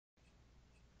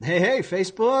Hey,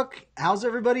 Facebook. How's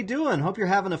everybody doing? Hope you're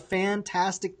having a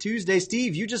fantastic Tuesday.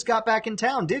 Steve, you just got back in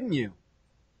town, didn't you?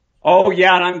 Oh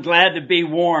yeah, and I'm glad to be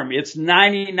warm. It's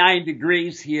 99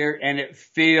 degrees here and it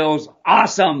feels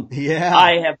awesome. Yeah.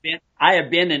 I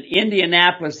have been in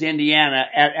Indianapolis, Indiana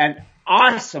at an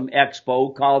awesome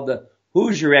expo called the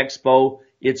Hoosier Expo.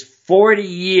 It's 40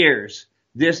 years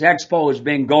this expo has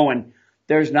been going.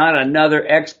 There's not another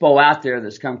expo out there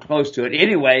that's come close to it.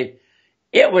 Anyway,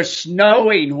 it was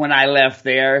snowing when I left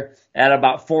there at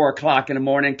about 4 o'clock in the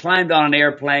morning, climbed on an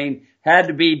airplane, had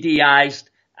to be de-iced.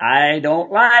 I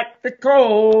don't like the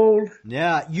cold.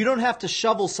 Yeah, you don't have to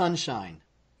shovel sunshine.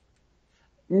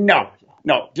 No,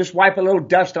 no, just wipe a little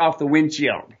dust off the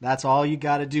windshield. That's all you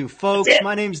got to do. Folks, That's it.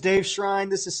 my name's Dave Shrine.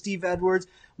 This is Steve Edwards.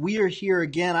 We are here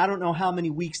again. I don't know how many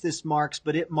weeks this marks,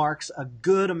 but it marks a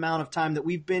good amount of time that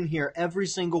we've been here every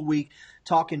single week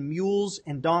talking mules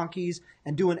and donkeys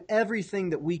and doing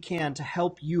everything that we can to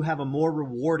help you have a more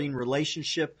rewarding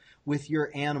relationship with your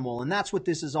animal. And that's what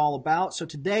this is all about. So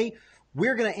today,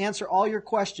 we're going to answer all your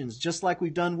questions just like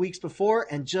we've done weeks before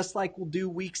and just like we'll do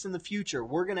weeks in the future.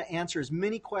 We're going to answer as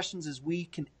many questions as we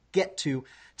can get to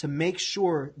make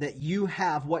sure that you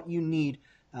have what you need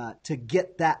to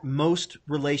get that most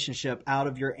relationship out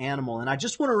of your animal. And I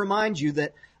just want to remind you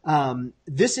that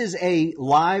this is a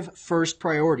live first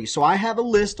priority. So I have a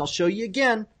list. I'll show you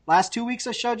again. Last 2 weeks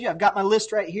I showed you. I've got my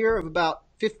list right here of about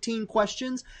 15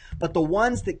 questions, but the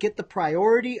ones that get the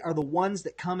priority are the ones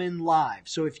that come in live.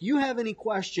 So if you have any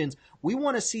questions, we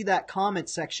want to see that comment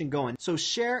section going. So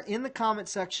share in the comment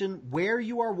section where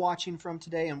you are watching from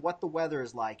today and what the weather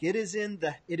is like. It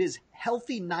is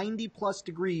healthy 90 plus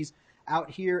degrees out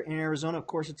here in Arizona. Of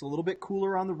course, it's a little bit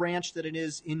cooler on the ranch than it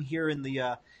is in here in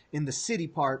the city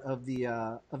part of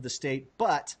the state,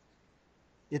 but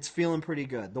it's feeling pretty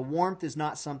good. The warmth is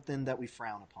not something that we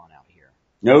frown upon out here.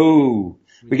 No,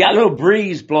 we got a little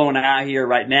breeze blowing out here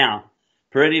right now.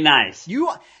 Pretty nice. You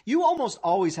almost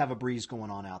always have a breeze going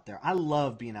on out there. I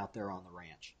love being out there on the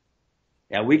ranch.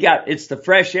 Yeah, it's the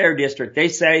fresh air district. They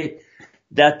say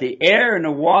that the air and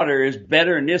the water is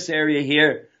better in this area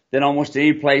here than almost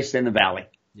any place in the valley.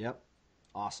 Yep.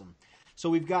 Awesome.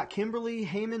 So we've got Kimberly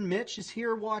Heyman Mitch is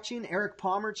here watching. Eric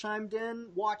Palmer chimed in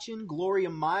watching. Gloria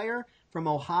Meyer from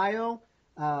Ohio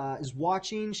is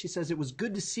watching. She says, it was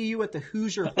good to see you at the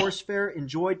Hoosier Horse Fair.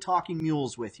 Enjoyed talking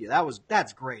mules with you.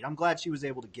 That's great. I'm glad she was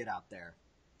able to get out there.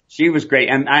 She was great.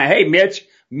 And hey,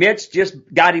 Mitch just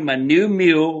got him a new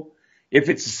mule. If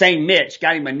it's the same Mitch,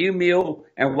 got him a new mule.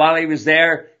 And while he was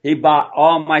there, he bought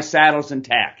all my saddles and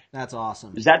tack. That's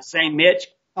awesome. Is that the same Mitch?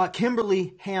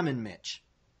 Kimberly Hammond Mitch.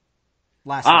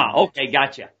 Last name Mitch. Okay,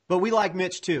 gotcha. But we like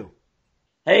Mitch too.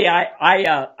 Hey,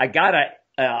 I got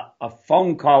a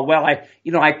phone call. Well,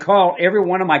 I call every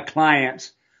one of my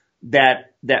clients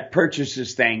that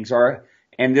purchases things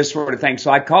and this sort of thing.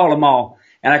 So I call them all.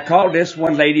 And I called this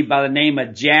one lady by the name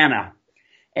of Jana.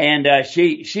 And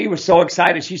she was so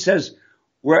excited. She says,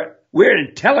 we're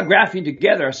in telegraphing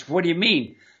together. I said, what do you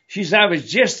mean? She said, I was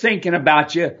just thinking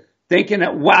about you, thinking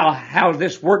that, wow, how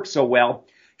this works so well.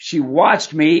 She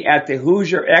watched me at the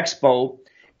Hoosier Expo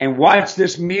and watched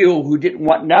this mule who didn't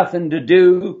want nothing to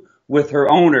do with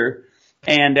her owner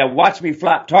and watched me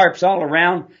flap tarps all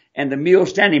around and the mule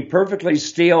standing perfectly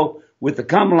still with the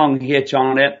come-along hitch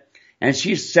on it. And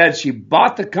she said she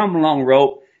bought the come-along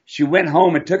rope. She went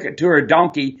home and took it to her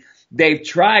donkey. They've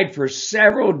tried for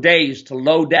several days to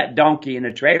load that donkey in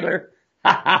a trailer.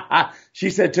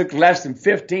 She said it took less than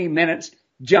 15 minutes,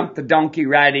 jumped the donkey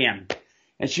right in.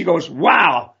 And she goes,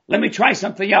 wow, let me try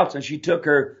something else. And she took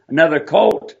her another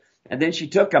colt. And then she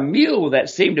took a mule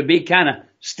that seemed to be kind of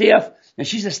stiff. And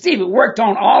she said, Steve, it worked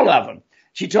on all of them.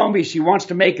 She told me she wants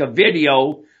to make a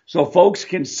video so folks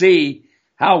can see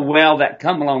how well that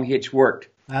come-along hitch worked.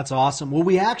 That's awesome. Well,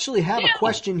 we actually have a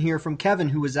question here from Kevin,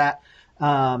 who was at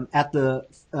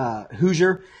the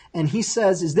Hoosier, and he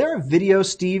says, is there a video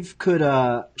Steve could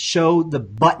show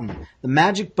the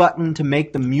magic button to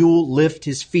make the mule lift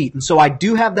his feet? And so I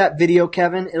do have that video,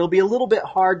 Kevin. It'll be a little bit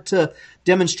hard to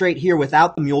demonstrate here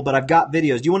without the mule, but I've got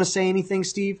videos. Do you want to say anything,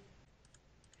 Steve?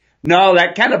 No,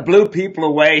 that kind of blew people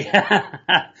away.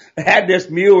 I had this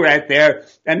mule right there,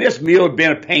 and this mule had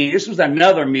been a pain. This was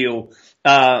another mule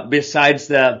besides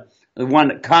the one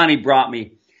that Connie brought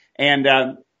me. And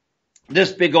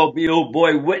this big old mule,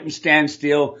 boy, wouldn't stand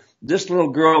still. This little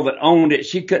girl that owned it,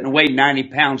 she couldn't weigh 90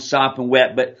 pounds sopping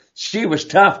wet, but she was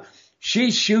tough.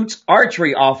 She shoots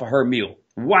archery off of her mule.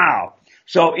 Wow.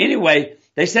 So anyway,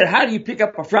 they said, how do you pick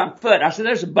up a front foot? I said,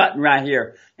 there's a button right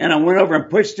here. And I went over and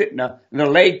pushed it, and the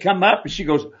leg come up, and she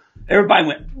goes, everybody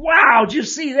went, wow, did you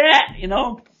see that?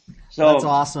 So that's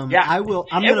awesome. Yeah, I'm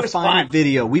going to find a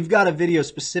video. We've got a video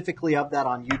specifically of that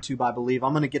on YouTube, I believe.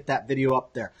 I'm going to get that video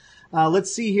up there.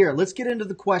 Let's see here. Let's get into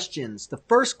the questions. The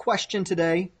first question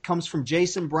today comes from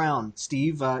Jason Brown.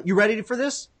 Steve, you ready for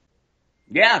this?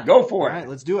 Yeah, go for it. All right,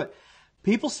 let's do it.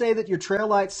 People say that your Trail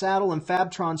Light saddle and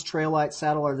Fabtron's Trail Light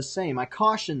saddle are the same. I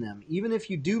caution them. Even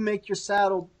if you do make your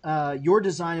saddle, your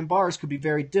design and bars could be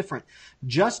very different.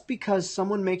 Just because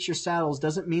someone makes your saddles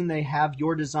doesn't mean they have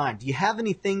your design. Do you have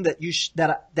anything that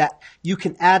that you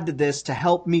can add to this to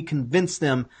help me convince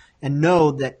them and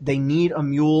know that they need a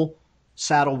mule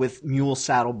saddle with mule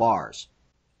saddle bars?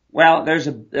 Well, there's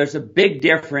a big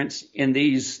difference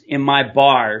in my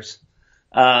bars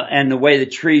and the way the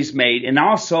tree's made, and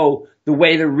also the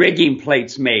way the rigging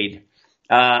plate's made,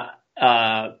 and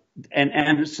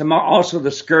also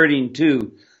the skirting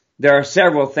too. There are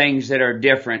several things that are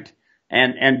different,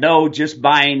 and no, just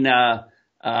buying a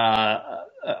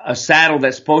saddle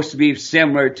that's supposed to be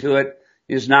similar to it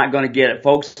is not going to get it,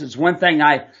 folks. It's one thing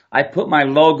I put my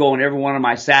logo in every one of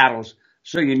my saddles,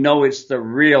 so you know it's the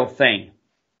real thing.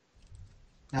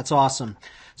 That's awesome.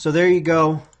 So there you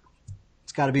go.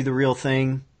 It's got to be the real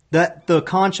thing. The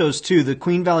conchos too, the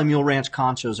Queen Valley Mule Ranch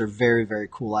conchos are very, very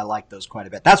cool. I like those quite a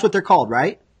bit. That's what they're called,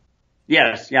 right?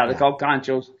 Yes, yeah, they're called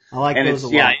conchos. I like those a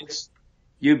lot. Yeah,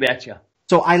 you betcha.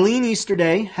 So Eileen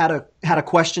Easterday had a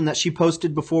question that she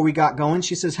posted before we got going.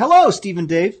 She says, "Hello, Steve and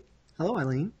Dave." Hello,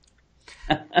 Eileen.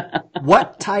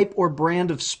 What type or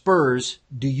brand of spurs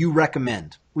do you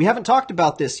recommend? We haven't talked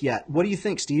about this yet. What do you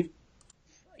think, Steve?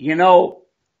 You know,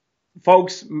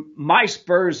 folks, my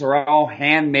spurs are all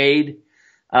handmade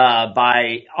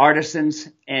by artisans,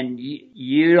 and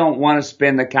you don't want to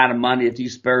spend the kind of money that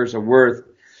these spurs are worth.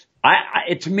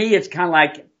 To me, it's kind of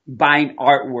like buying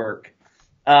artwork.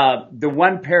 The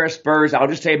one pair of spurs, I'll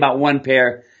just tell you about one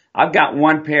pair. I've got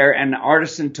one pair, and the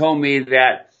artisan told me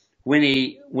that when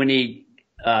he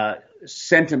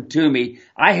sent them to me,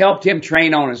 I helped him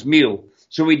train on his mule.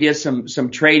 So we did some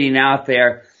trading out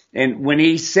there. And when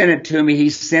he sent it to me, he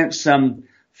sent some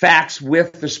facts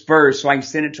with the spurs so I can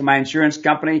send it to my insurance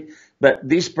company. But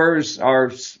these spurs are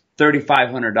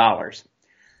 $3,500.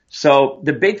 So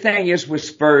the big thing is with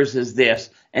spurs is this.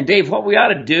 And Dave, what we ought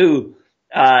to do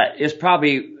is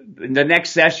probably the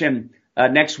next session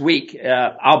next week,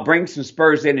 I'll bring some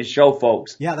spurs in and show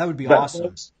folks. Yeah, that would be awesome.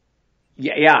 Folks,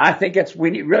 yeah, I think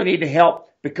we really need to help,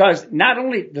 because not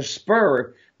only the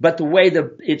spur, but the way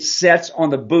it sets on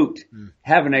the boot,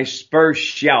 having a spur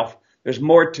shelf. There's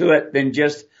more to it than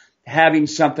just having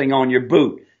something on your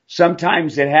boot.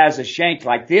 Sometimes it has a shank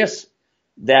like this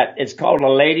that it's called a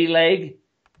lady leg,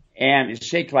 and it's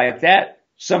shaped like that.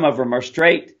 Some of them are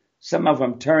straight. Some of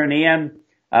them turn in.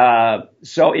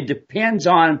 So it depends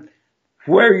on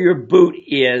where your boot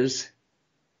is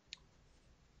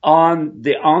on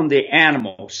the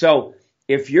animal. So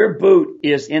if your boot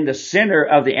is in the center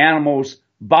of the animal's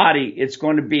body, it's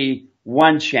going to be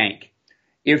one shank.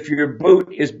 If your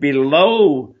boot is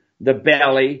below the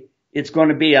belly, it's going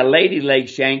to be a lady leg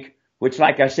shank, which,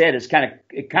 like I said, it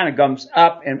kind of comes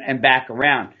up and back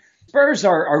around. Spurs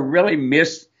are really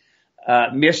misused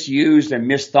and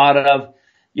misthought of.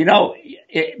 You know,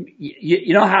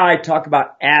 you know how I talk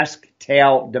about ask,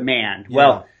 tell, demand. Yeah.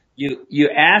 Well, you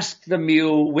ask the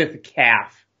mule with the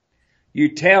calf,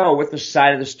 you tell with the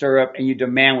side of the stirrup, and you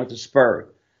demand with the spur.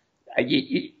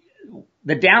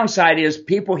 The downside is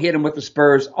people hit them with the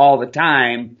spurs all the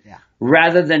time,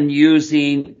 rather than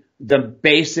using the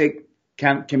basic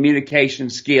communication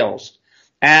skills.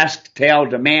 Ask, tell,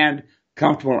 demand,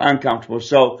 comfortable, uncomfortable.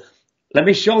 So let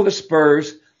me show the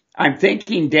spurs. I'm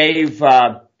thinking, Dave,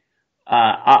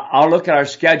 I'll look at our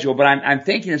schedule, but I'm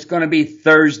thinking it's going to be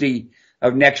Thursday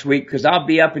of next week, because I'll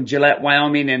be up in Gillette,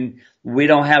 Wyoming, and we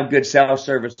don't have good cell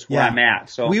service where I'm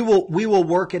at. So we will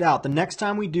work it out. The next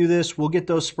time we do this, we'll get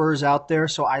those spurs out there.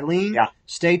 So Eileen,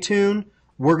 stay tuned.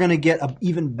 We're going to get an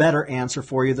even better answer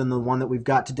for you than the one that we've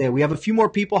got today. We have a few more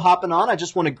people hopping on. I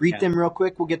just want to greet them real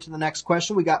quick. We'll get to the next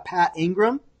question. We got Pat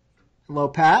Ingram. Hello,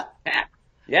 Pat.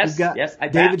 Yes. We've got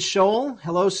David Scholl.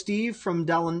 Hello, Steve from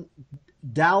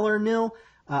Dallarnil,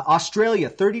 Australia.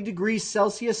 30 degrees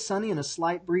Celsius, sunny and a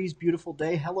slight breeze. Beautiful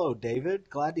day. Hello, David.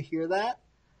 Glad to hear that.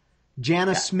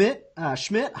 Jana Schmidt.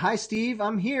 Hi, Steve.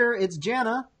 I'm here. It's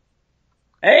Jana.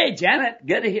 Hey, Janet.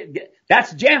 Good to hear.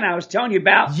 That's Jana I was telling you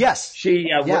about. Yes.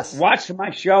 She watched my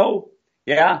show.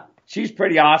 Yeah. She's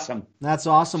pretty awesome. That's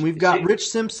awesome. We've got Rich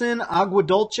Simpson, Agua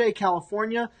Dulce,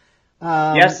 California.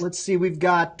 Yes. Let's see. We've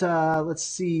got,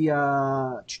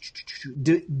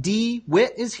 D.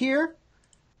 Witt is here.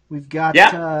 We've got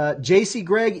JC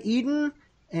Greg Eden,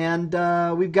 and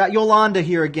we've got Yolanda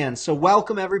here again. So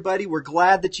welcome, everybody. We're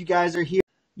glad that you guys are here.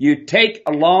 you take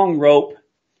a long rope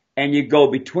and you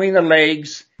go between the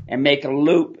legs and make a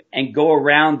loop and go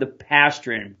around the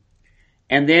pastern.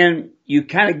 And then you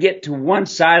kind of get to one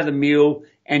side of the mule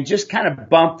and just kind of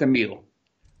bump the mule.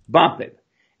 Bump it.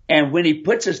 And when he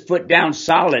puts his foot down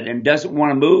solid and doesn't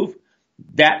want to move,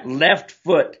 that left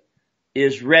foot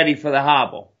is ready for the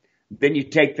hobble. Then you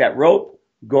take that rope,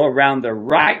 go around the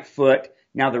right foot.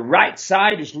 Now the right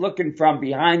side is looking from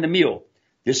behind the mule.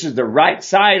 This is the right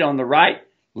side on the right,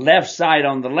 left side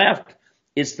on the left.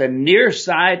 It's the near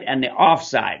side and the off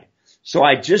side. So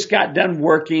I just got done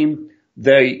working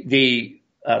the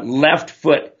left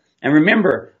foot. And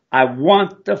remember, I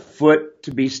want the foot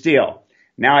to be still.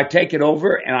 Now I take it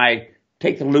over and I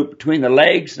take the loop between the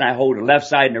legs and I hold the left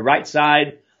side and the right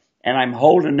side and I'm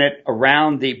holding it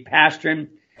around the pastern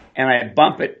and I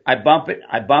bump it, I bump it,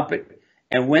 I bump it.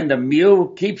 And when the mule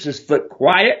keeps his foot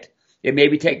quiet, it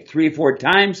maybe take 3 or 4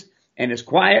 times and is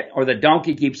quiet, or the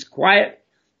donkey keeps quiet,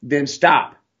 then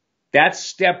stop. That's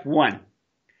step 1.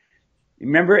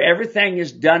 Remember, everything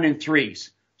is done in 3s.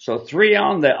 So 3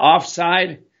 on the off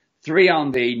side, 3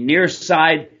 on the near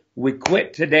side. We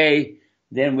quit today.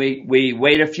 Then we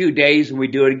wait a few days and we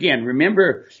do it again.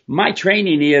 Remember, my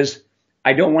training is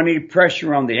I don't want any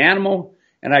pressure on the animal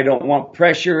and I don't want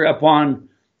pressure upon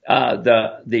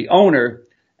the owner.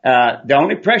 The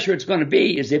only pressure it's going to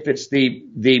be is if it's the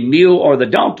mule or the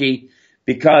donkey,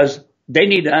 because they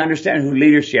need to understand who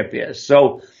leadership is.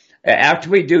 So after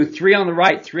we do 3 on the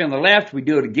right, 3 on the left, we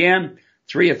do it again.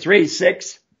 3 of 3,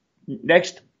 6.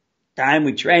 Next time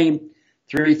we train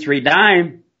 3, 3,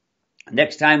 9.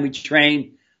 Next time we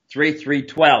train 3, 3,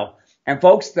 12. And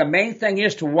folks, the main thing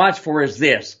is to watch for is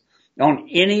this. On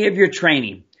any of your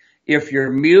training, if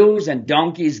your mules and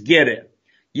donkeys get it,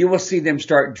 you will see them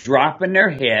start dropping their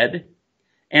head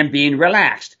and being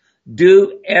relaxed.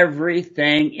 Do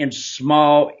everything in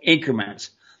small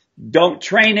increments. Don't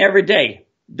train every day.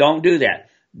 Don't do that.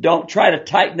 Don't try to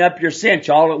tighten up your cinch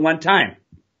all at one time.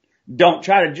 Don't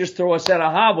try to just throw a set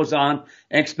of hobbles on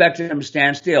and expect them to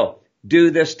stand still.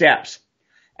 Do the steps.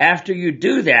 After you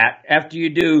do that, after you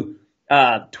do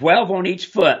 12 on each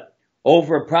foot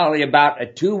over probably about a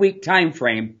 2-week time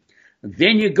frame,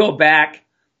 then you go back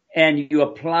and you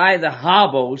apply the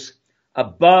hobbles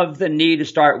above the knee to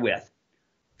start with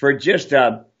for just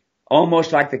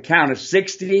almost like the count of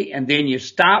 60, and then you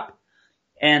stop,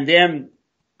 and then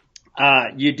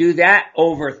you do that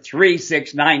over 3,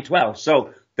 6, 9, 12.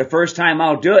 So the first time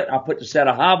I'll do it, I'll put the set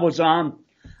of hobbles on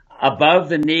above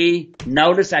the knee.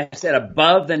 Notice I said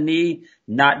above the knee,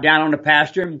 not down on the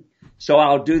pastern. So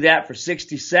I'll do that for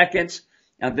 60 seconds.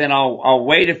 And then I'll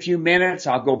wait a few minutes.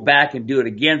 I'll go back and do it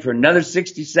again for another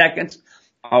 60 seconds.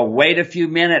 I'll wait a few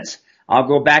minutes. I'll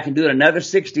go back and do it another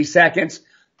 60 seconds.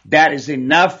 That is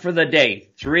enough for the day.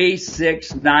 3,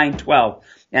 6, 9, 12.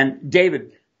 And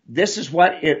David, this is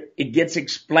what it gets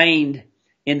explained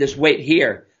in this weight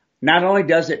here. Not only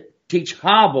does it teach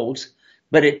hobbles,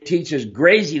 but it teaches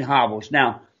grazing hobbles.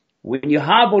 Now, when you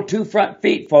hobble 2 front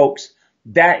feet, folks,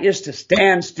 that is to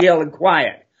stand still and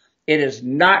quiet. It is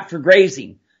not for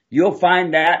grazing. You'll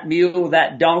find that mule,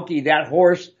 that donkey, that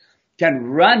horse can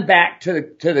run back to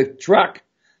the truck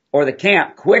or the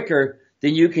camp quicker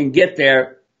than you can get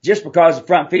there, just because the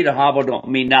front feet of hobble don't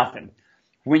mean nothing.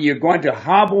 When you're going to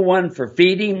hobble one for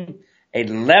feeding, a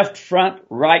left front,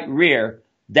 right rear,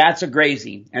 that's a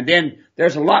grazing. And then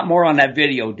there's a lot more on that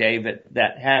video, David,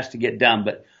 that has to get done.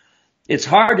 But it's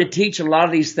hard to teach a lot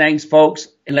of these things, folks,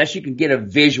 unless you can get a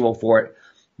visual for it.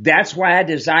 That's why I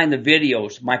designed the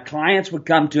videos. My clients would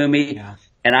come to me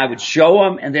and I would show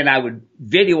them, and then I would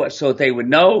video it so that they would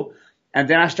know. And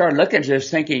then I started looking at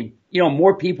this thinking,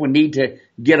 more people need to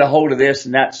get a hold of this,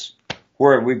 and that's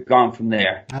where we've gone from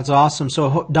there. That's awesome.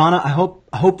 So Donna, I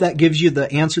hope that gives you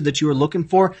the answer that you were looking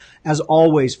for. As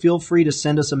always, feel free to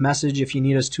send us a message if you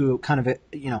need us to kind of,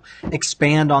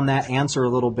 expand on that answer a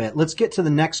little bit. Let's get to the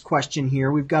next question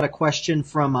here. We've got a question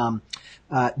from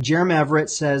Jeremy Everett.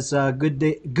 Says,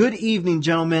 good evening,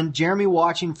 gentlemen. Jeremy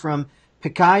watching from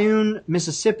Picayune,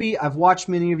 Mississippi. I've watched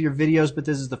many of your videos, but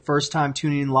this is the first time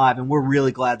tuning in live, and we're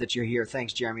really glad that you're here.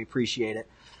 Thanks, Jeremy. Appreciate it.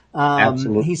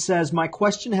 Absolutely. He says, my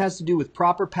question has to do with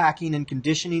proper packing and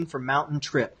conditioning for mountain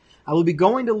trip. I will be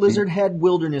going to Lizard Head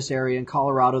Wilderness area in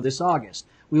Colorado this August.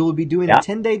 We will be doing a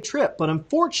 10-day trip, but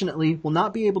unfortunately will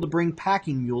not be able to bring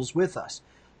packing mules with us.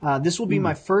 This will be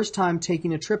my first time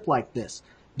taking a trip like this.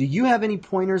 Do you have any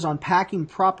pointers on packing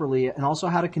properly, and also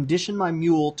how to condition my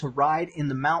mule to ride in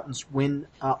the mountains when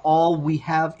all we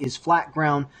have is flat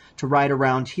ground to ride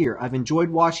around here? I've enjoyed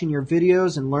watching your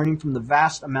videos and learning from the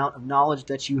vast amount of knowledge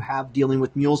that you have dealing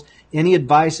with mules. Any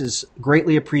advice is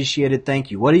greatly appreciated.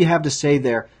 Thank you. What do you have to say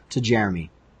there to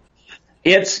Jeremy?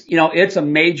 It's a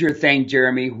major thing,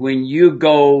 Jeremy, when you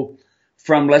go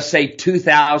from, let's say,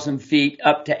 2,000 feet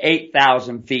up to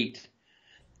 8,000 feet.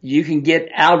 You can get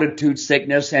altitude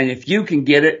sickness, and if you can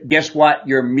get it, guess what?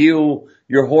 Your mule,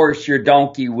 your horse, your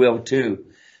donkey will too.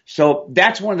 So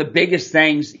that's one of the biggest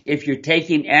things if you're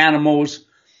taking animals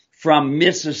from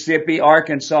Mississippi,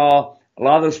 Arkansas, a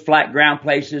lot of those flat ground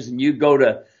places, and you go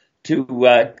to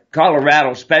Colorado,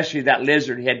 especially that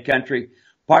lizard head country.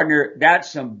 Partner,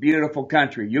 that's some beautiful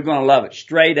country. You're going to love it.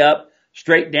 Straight up,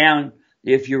 straight down.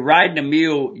 If you're riding a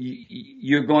mule,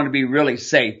 you're going to be really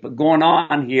safe. But going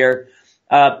on here,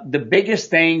 the biggest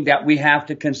thing that we have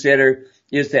to consider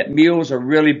is that mules are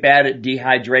really bad at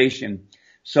dehydration.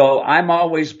 So I'm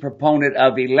always a proponent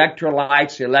of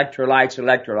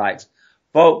electrolytes.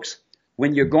 Folks,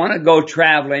 when you're going to go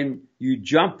traveling, you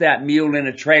jump that mule in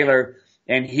a trailer,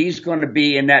 and he's going to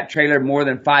be in that trailer more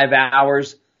than 5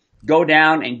 hours. Go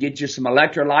down and get you some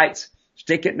electrolytes,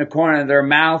 stick it in the corner of their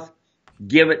mouth,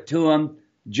 give it to them,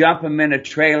 jump them in a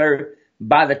trailer.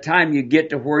 By the time you get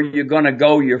to where you're going to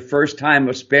go, your first time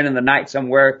of spending the night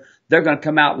somewhere, they're going to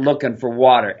come out looking for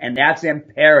water, and that's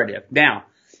imperative. Now,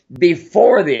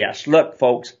 before this, look,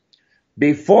 folks,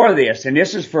 before this, and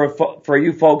this is for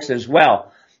you folks as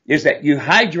well, is that you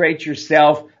hydrate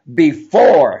yourself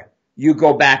before you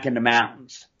go back in the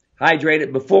mountains. Hydrate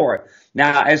it before.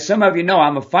 Now, as some of you know,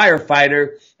 I'm a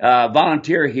firefighter,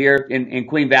 volunteer here in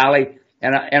Queen Valley,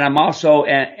 and I'm also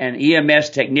an EMS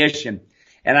technician.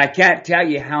 And I can't tell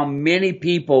you how many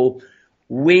people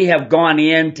we have gone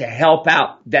in to help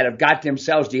out that have got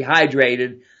themselves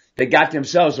dehydrated. They got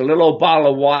themselves a little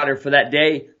bottle of water for that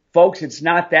day. Folks, it's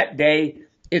not that day.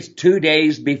 It's 2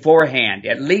 days beforehand,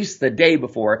 at least the day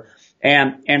before.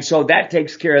 And so that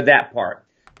takes care of that part.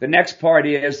 The next part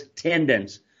is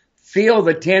tendons. Feel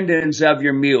the tendons of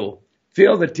your mule.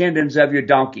 Feel the tendons of your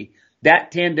donkey.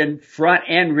 That tendon, front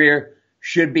and rear,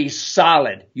 should be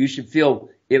solid. You should feel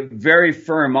it very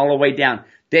firm all the way down.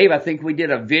 Dave, I think we did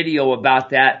a video about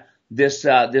that this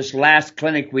last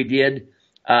clinic we did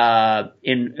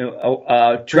in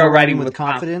trail riding with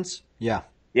confidence. Yeah.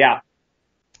 Yeah.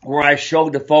 Where I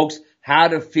showed the folks how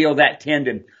to feel that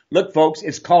tendon. Look, folks,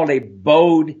 it's called a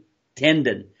bowed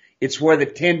tendon. It's where the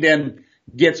tendon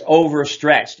gets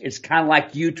overstretched. It's kind of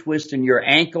like you twisting your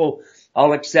ankle,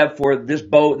 all except for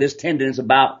this tendon is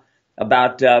about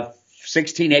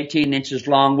 16, 18 inches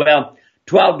long. Well,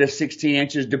 12 to 16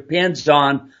 inches depends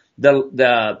on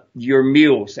your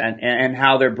mules and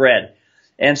how they're bred.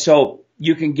 And so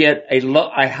you can get a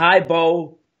high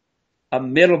bow, a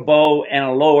middle bow, and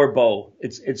a lower bow.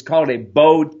 It's called a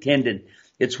bowed tendon.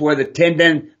 It's where the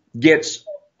tendon gets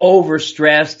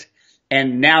overstressed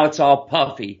and now it's all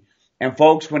puffy. And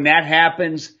folks, when that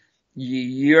happens,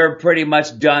 you're pretty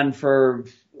much done for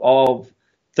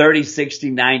 30,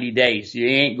 60, 90 days. You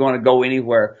ain't going to go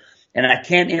anywhere. And I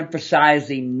can't emphasize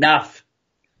enough,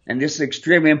 and this is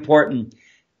extremely important,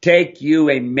 take you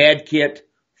a med kit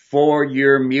for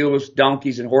your mules,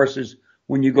 donkeys, and horses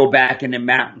when you go back in the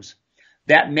mountains.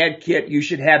 That med kit, you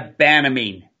should have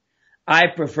Banamine. I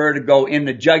prefer to go in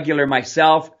the jugular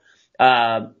myself,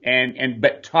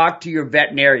 but talk to your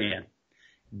veterinarian.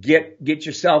 Get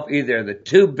yourself either the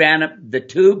tube,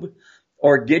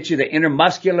 or get you the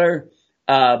intermuscular,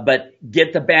 but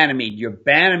get the Banamine. Your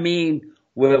Banamine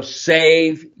will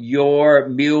save your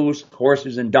mules,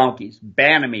 horses, and donkeys.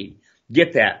 Banamine.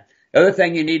 Get that. The other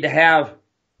thing you need to have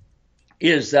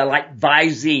is like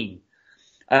Visine.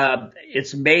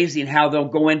 It's amazing how they'll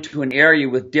go into an area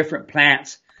with different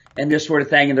plants and this sort of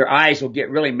thing, and their eyes will get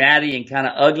really matty and kind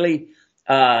of ugly.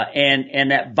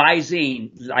 And that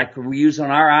Visine, like we use on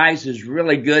our eyes, is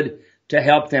really good to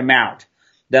help them out.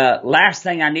 The last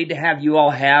thing I need to have you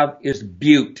all have is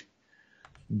bute.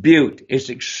 Bute. It's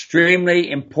extremely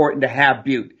important to have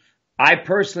bute. I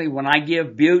personally, when I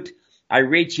give bute, I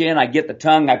reach in, I get the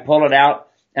tongue, I pull it out,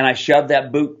 and I shove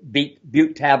that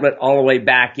bute tablet all the way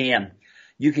back in.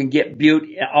 You can get bute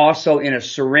also in a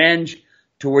syringe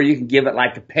to where you can give it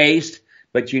like a paste,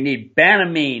 but you need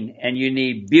Banamine and you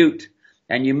need bute,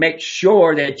 and you make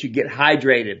sure that you get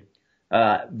hydrated.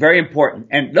 Very important.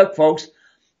 And look, folks,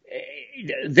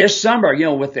 this summer,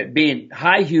 with it being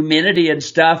high humidity and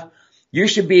stuff, you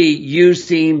should be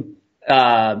using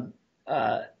electrolytes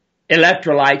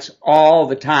all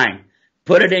the time.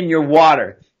 Put it in your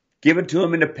water. Give it to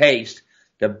them in a paste.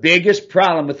 The biggest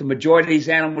problem with the majority of these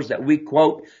animals that we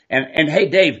quote, and hey,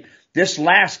 Dave, this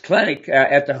last clinic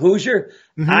at the Hoosier,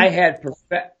 I had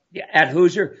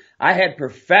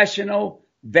professional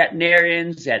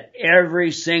veterinarians at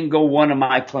every single one of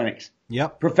my clinics.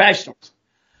 Yep. Professionals.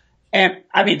 And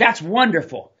I mean, that's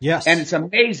wonderful. Yes. And it's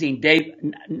amazing, Dave,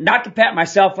 not to pat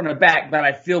myself on the back, but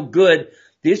I feel good.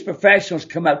 These professionals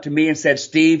come up to me and said,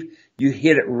 Steve, you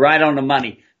hit it right on the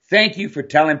money. Thank you for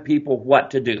telling people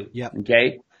what to do. Yep.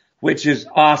 Okay. Which is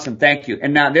awesome. Thank you.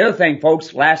 And now the other thing,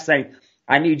 folks, last thing,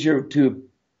 I need you to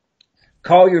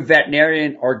call your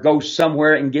veterinarian or go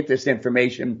somewhere and get this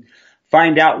information.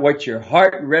 Find out what your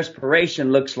heart and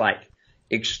respiration looks like.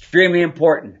 Extremely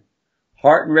important.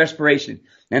 Heart and respiration.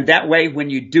 And that way, when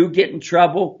you do get in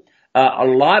trouble, a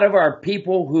lot of our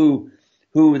people who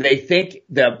they think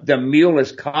the mule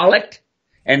is colicked,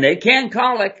 and they can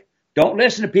colic. Don't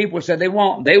listen to people who say they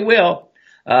won't. They will.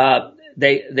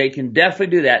 They can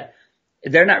definitely do that.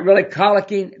 They're not really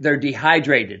colicking. They're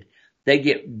dehydrated. They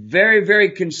get very, very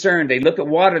concerned. They look at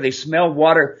water. They smell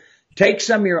water. Take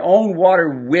some of your own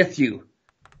water with you.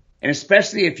 And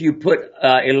especially if you put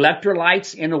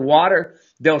electrolytes in the water,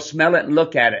 they'll smell it and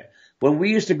look at it. When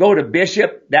we used to go to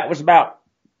Bishop, that was about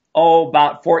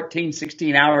 14,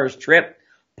 16 hours trip,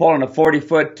 pulling a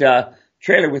 40-foot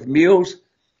trailer with mules.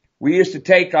 We used to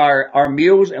take our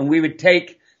mules, and we would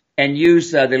take and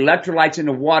use the electrolytes in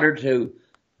the water to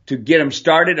get them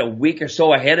started a week or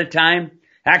so ahead of time.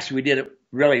 Actually, we did it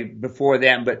really before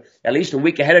then, but at least a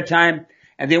week ahead of time.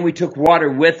 And then we took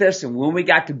water with us, and when we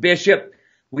got to Bishop,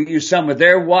 we used some of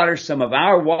their water, some of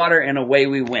our water, and away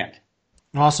we went.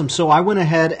 Awesome. So I went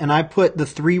ahead and I put the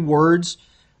 3 words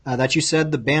that you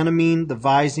said, the Banamine, the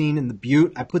Visine, and the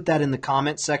Bute. I put that in the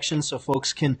comment section so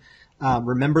folks can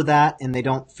remember that and they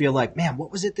don't feel like, man,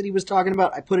 what was it that he was talking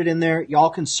about? I put it in there. Y'all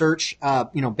can search,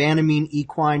 Banamine,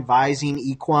 equine, Visine,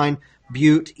 equine,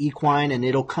 Bute, equine, and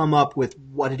it'll come up with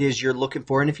what it is you're looking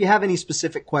for. And if you have any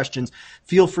specific questions,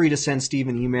 feel free to send Steve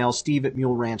an email,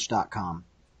 steve@muleranch.com.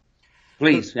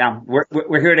 Please, yeah,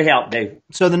 we're here to help, Dave.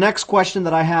 So the next question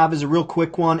that I have is a real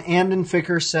quick one. Andon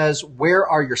Ficker says, where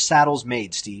are your saddles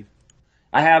made, Steve?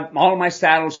 I have all of my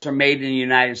saddles are made in the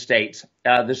United States.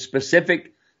 The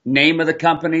specific name of the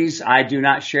companies, I do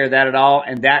not share that at all,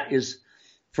 and that is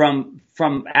from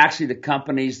actually the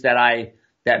companies that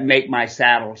make my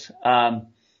saddles.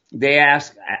 They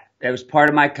asked, it was part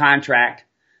of my contract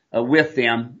with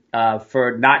them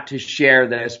for not to share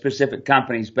the specific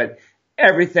companies, but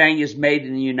everything is made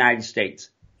in the United States.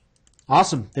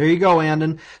 Awesome. There you go,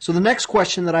 Andon. So the next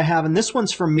question that I have, and this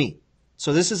one's from me.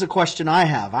 So this is a question I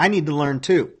have. I need to learn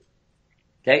too.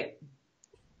 Okay.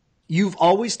 You've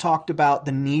always talked about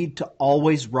the need to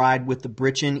always ride with the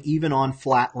Britchen, even on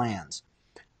flat lands.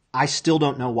 I still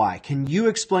don't know why. Can you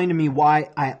explain to me why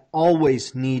I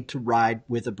always need to ride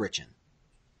with a Britchen?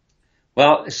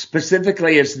 Well,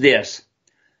 specifically it's this.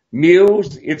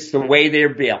 Mules, it's the way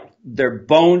they're built. Their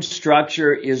bone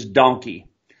structure is donkey.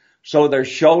 So their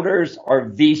shoulders are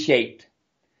V-shaped.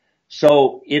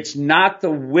 So it's not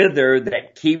the wither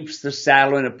that keeps the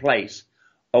saddle in place.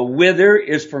 A wither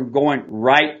is from going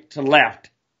right to left,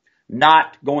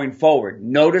 not going forward.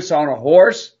 Notice on a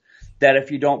horse that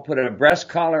if you don't put a breast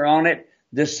collar on it,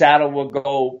 the saddle will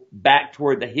go back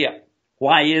toward the hip.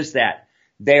 Why is that?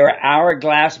 They are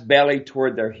hourglass belly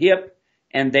toward their hip,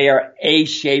 and they are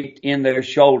A-shaped in their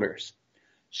shoulders.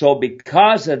 So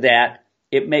because of that,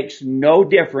 it makes no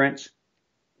difference,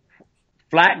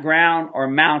 flat ground or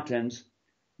mountains,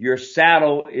 your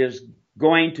saddle is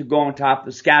going to go on top of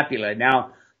the scapula.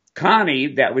 Now,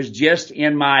 Connie, that was just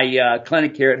in my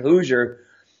clinic here at Hoosier,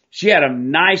 she had a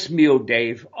nice mule,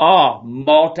 Dave. Oh,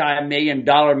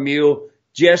 multi-million-dollar mule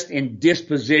just in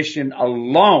disposition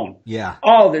alone. Yeah.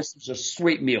 Oh, this is a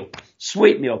sweet mule.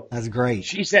 Sweet mule. That's great.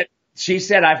 She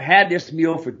said, I've had this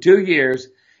mule for 2 years,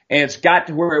 and it's got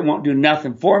to where it won't do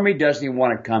nothing for me, doesn't even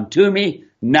want to come to me,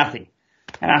 nothing.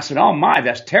 And I said, oh my,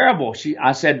 that's terrible.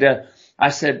 I said,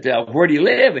 where do you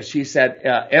live? And she said,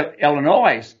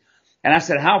 Illinois. And I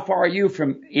said, how far are you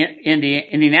from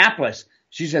Indianapolis?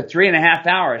 She said, 3.5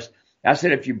 hours. I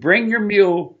said, if you bring your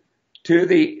mule to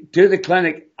the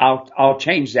clinic, I'll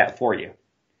change that for you.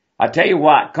 I'll tell you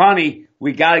what, Connie,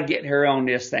 we got to get her on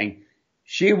this thing.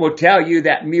 She will tell you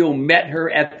that mule met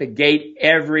her at the gate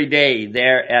every day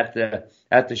there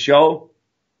at the show.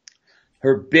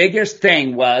 Her biggest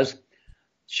thing was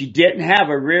she didn't have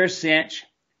a rear cinch.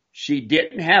 She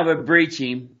didn't have a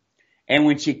breeching. And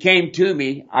when she came to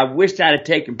me, I wished I'd have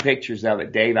taken pictures of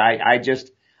it, Dave. I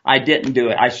didn't do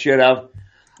it. I should have.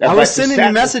 I was sending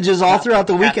you messages all throughout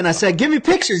the week, and I said, give me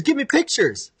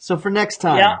pictures. So for next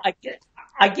time. Yeah,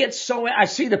 I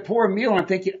see the poor mule, and I'm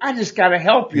thinking, I just got to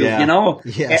help you, you know?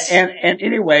 Yes. And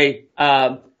anyway,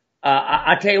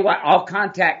 I tell you what, I'll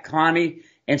contact Connie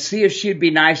and see if she'd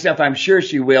be nice enough, I'm sure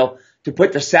she will, to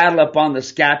put the saddle up on the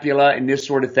scapula and this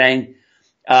sort of thing.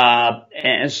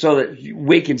 and so that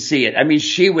we can see it. I mean,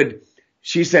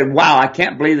 she said, wow, I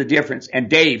can't believe the difference. And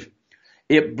Dave,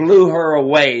 it blew her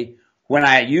away when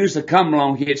I used the come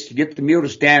along hitch to get the mule to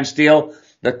stand still.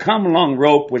 The come along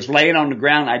rope was laying on the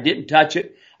ground. I didn't touch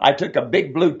it. I took a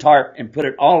big blue tarp and put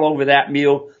it all over that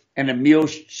mule, and the mule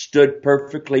stood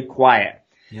perfectly quiet.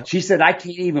 Yep. She said, I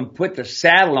can't even put the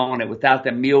saddle on it without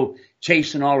the mule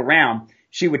chasing all around.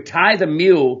 She would tie the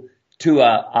mule to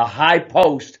a high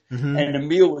post, and the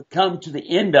mule would come to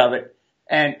the end of it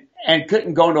and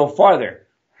couldn't go no farther.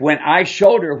 When I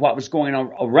showed her what was going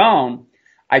on around,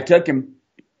 I took and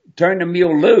turned the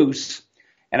mule loose,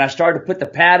 and I started to put the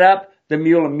pad up. The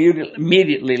mule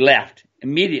immediately left,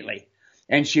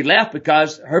 and she left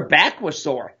because her back was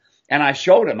sore. And I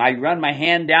showed him. I run my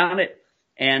hand down it,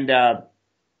 and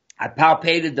I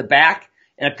palpated the back.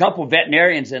 And a couple of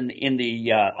veterinarians in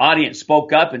the audience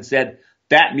spoke up and said,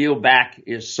 that mule back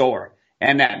is sore,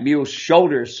 and that mule's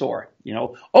shoulder is sore. You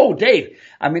know. Oh, Dave,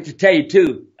 I meant to tell you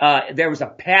too. There was a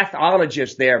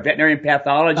pathologist there, veterinarian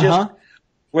pathologist,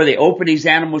 where they open these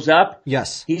animals up.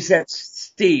 Yes. He said,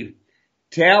 Steve,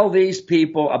 tell these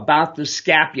people about the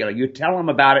scapula. You tell them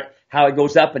about it, how it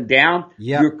goes up and down.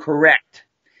 Yep. You're correct.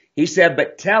 He said,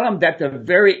 but tell them that the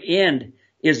very end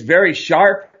is very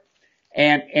sharp.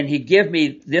 And he gave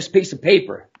me this piece of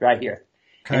paper right here.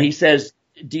 Okay. And he says,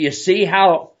 do you see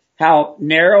how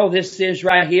narrow this is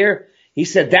right here? He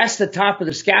said, that's the top of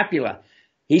the scapula.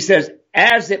 He says,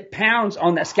 as it pounds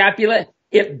on that scapula,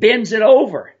 it bends it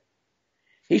over.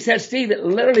 He said, Steve, it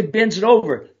literally bends it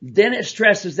over. Then it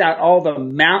stresses out all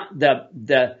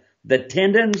the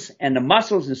tendons and the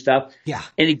muscles and stuff. Yeah.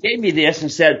 And he gave me this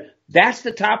and said, that's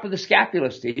the top of the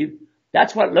scapula, Steve.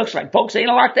 That's what it looks like. Folks, ain't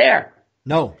a lot there.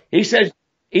 No. He said,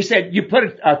 you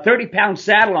put a 30-pound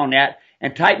saddle on that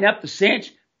and tighten up the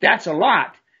cinch. That's a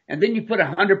lot. And then you put a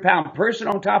 100-pound person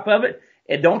on top of it.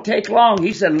 It don't take long.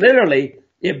 He said, literally,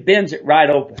 it bends it right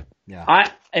open. Yeah.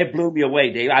 It blew me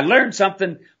away, Dave. I learned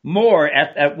something more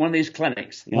at one of these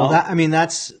clinics. You know?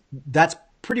 That's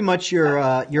pretty much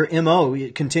your MO,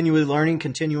 continually learning,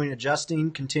 continuing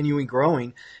adjusting, continuing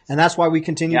growing. And that's why we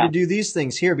continue to do these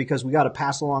things here, because we got to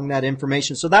pass along that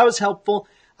information. So that was helpful.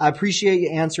 I appreciate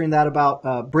you answering that about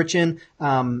Britchen.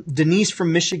 Denise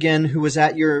from Michigan, who was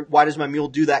at your Why Does My Mule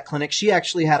Do That clinic, she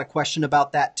actually had a question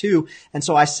about that too. And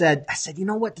so I said, you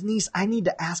know what, Denise, I need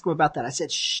to ask him about that. I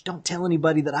said, shh, don't tell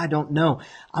anybody that I don't know.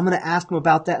 I'm going to ask him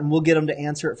about that, and we'll get him to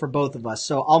answer it for both of us.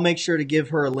 So I'll make sure to give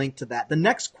her a link to that. The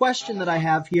next question that I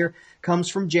have here comes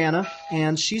from Jana,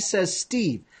 and she says,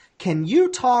 Steve, can you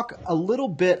talk a little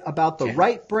bit about the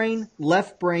right brain,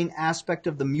 left brain aspect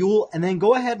of the mule, and then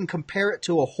go ahead and compare it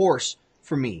to a horse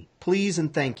for me, please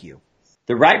and thank you.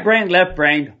 The right brain, left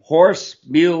brain, horse,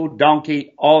 mule,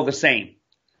 donkey, all the same.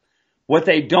 What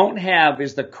they don't have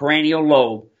is the cranial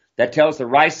lobe that tells the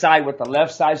right side what the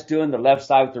left side's doing, the left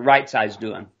side what the right side's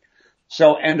doing.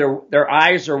 So, and their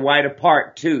eyes are wide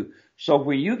apart too. So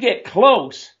when you get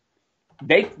close,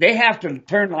 they have to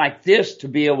turn like this to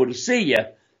be able to see you,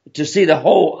 to see the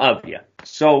whole of you.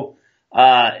 So,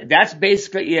 that's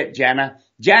basically it, Jana.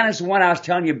 Jana's the one I was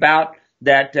telling you about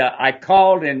that, I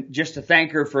called and just to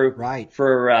thank her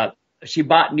for she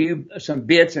bought some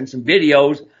bits and some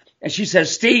videos. And she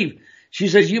says, Steve, she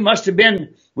says, you must have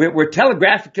been, we're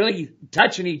telegraphically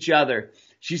touching each other.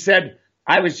 She said,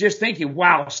 I was just thinking,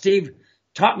 wow, Steve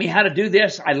taught me how to do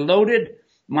this. I loaded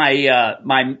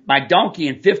my donkey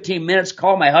in 15 minutes,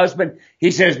 called my husband. He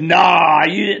says, nah,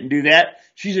 you didn't do that.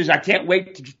 She says, I can't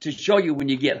wait to show you when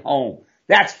you get home.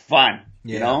 That's fun.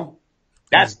 Yeah. You know,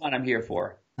 that's what I'm here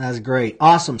for. That's great.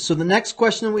 Awesome. So the next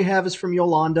question that we have is from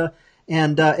Yolanda,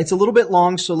 and it's a little bit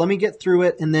long, so let me get through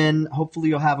it, and then hopefully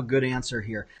you'll have a good answer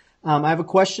here. I have a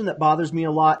question that bothers me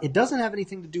a lot. It doesn't have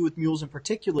anything to do with mules in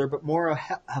particular, but more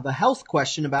of a health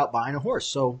question about buying a horse.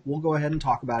 So we'll go ahead and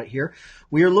talk about it here.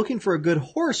 We are looking for a good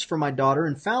horse for my daughter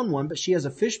and found one, but she has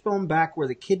a fishbone back where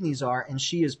the kidneys are, and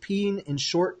she is peeing in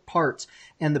short parts,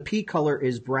 and the pee color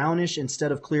is brownish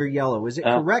instead of clear yellow. Is it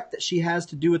correct that she has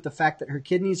to do with the fact that her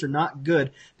kidneys are not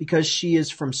good because she is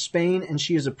from Spain and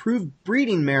she is approved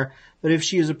breeding mare? But if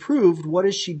she is approved, what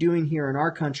is she doing here in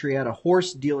our country at a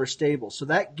horse dealer stable? So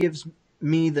that gives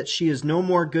me that she is no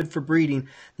more good for breeding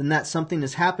than that something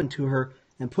has happened to her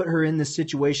and put her in this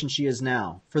situation she is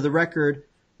now. For the record,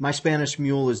 my Spanish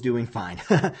mule is doing fine.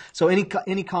 So any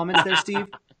comments there, Steve?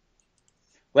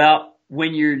 Well,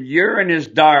 when your urine is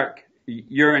dark,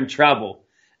 you're in trouble,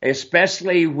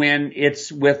 especially when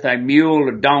it's with a mule,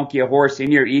 a donkey, a horse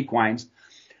in your equines.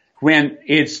 When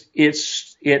it's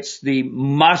the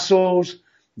muscles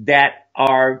that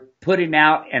are putting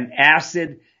out an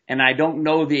acid, and I don't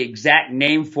know the exact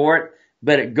name for it,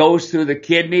 but it goes through the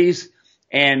kidneys.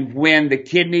 And when the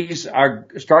kidneys are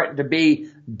starting to be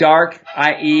dark,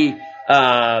 i.e.,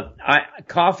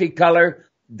 coffee color,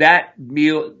 that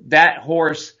mule, that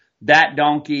horse, that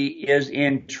donkey is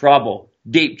in trouble,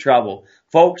 deep trouble.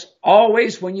 Folks,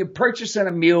 always when you're purchasing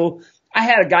a mule, I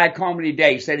had a guy call me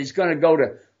today, said he's going to go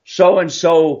to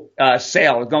so-and-so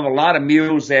sale. There's going to be a lot of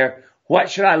mules there. What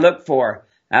should I look for?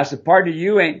 I said, pardon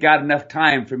you ain't got enough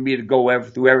time for me to go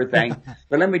through everything.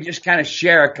 But let me just kind of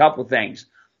share a couple things.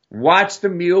 Watch the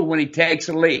mule when he takes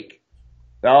a leak.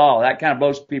 Oh, that kind of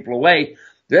blows people away.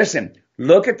 Listen,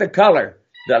 look at the color.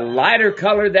 The lighter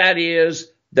color that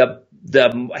is, the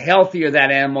healthier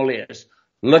that animal is.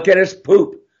 Look at his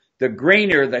poop. The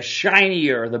greener, the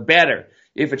shinier, the better.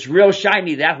 If it's real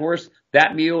shiny, that horse,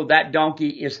 that mule, that donkey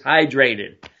is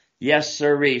hydrated. Yes,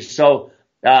 sirree. So,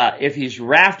 if he's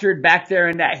raftered back there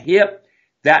in that hip,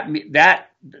 that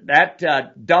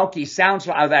donkey sounds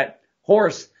like, that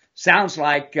horse sounds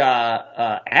like,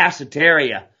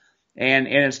 acetaria. And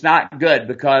it's not good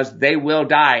because they will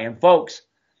die. And folks,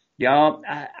 you know,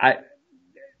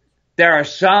 there are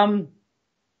some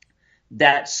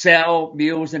that sell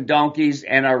mules and donkeys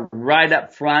and are right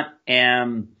up front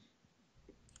and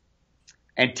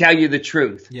tell you the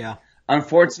truth. Yeah.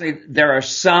 Unfortunately, there are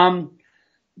some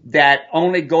that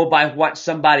only go by what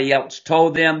somebody else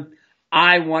told them.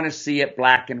 I want to see it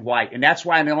black and white. And that's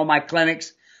why in all my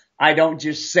clinics, I don't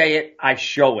just say it, I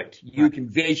show it. You can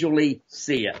visually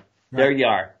see it. There you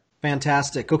are.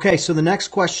 Fantastic. Okay, so the next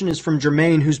question is from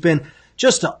Jermaine, who's been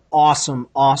just an awesome,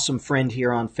 awesome friend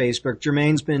here on Facebook.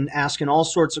 Jermaine's been asking all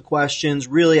sorts of questions,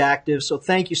 really active. So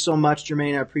thank you so much,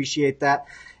 Jermaine. I appreciate that.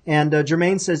 And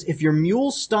Jermaine says, if your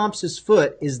mule stomps his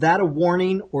foot, is that a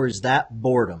warning or is that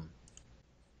boredom?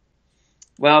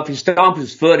 Well, if he stomps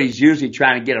his foot, he's usually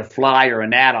trying to get a fly or a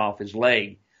gnat off his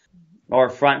leg or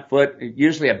a front foot.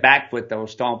 Usually a back foot that will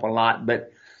stomp a lot.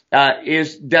 But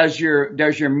does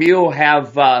your mule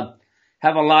have a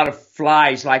lot of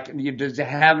flies? Like, does it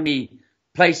have any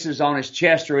places on his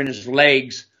chest or in his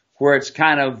legs where it's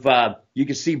kind of you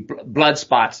can see blood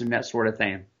spots and that sort of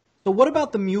thing? So what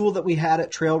about the mule that we had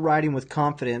at Trail Riding with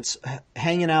Confidence,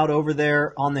 hanging out over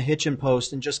there on the hitching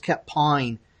post and just kept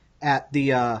pawing at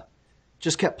the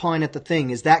thing?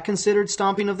 Is that considered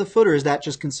stomping of the foot, or is that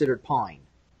just considered pawing?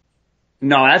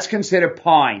 No, that's considered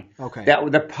pawing. Okay.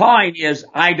 The pawing is,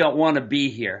 I don't want to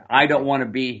be here. I don't want to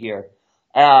be here.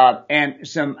 I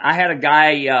had a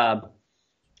guy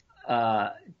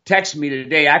text me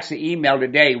today, actually emailed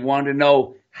today, wanted to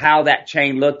know how that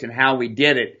chain looked and how we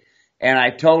did it. And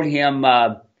I told him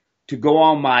to go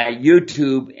on my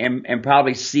YouTube and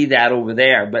probably see that over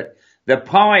there. But the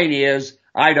pawing is,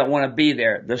 I don't want to be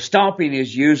there. The stomping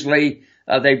is usually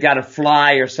they've got a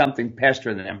fly or something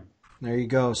pestering them. There you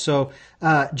go. So,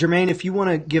 Jermaine, if you want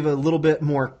to give a little bit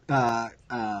more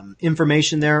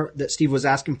information there that Steve was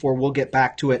asking for, we'll get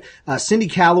back to it. Cindy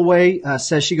Calloway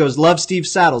says, she goes, love Steve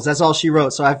Saddles. That's all she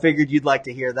wrote, so I figured you'd like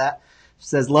to hear that. She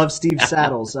says, love Steve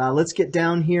Saddles. Let's get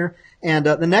down here. And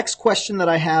the next question that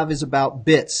I have is about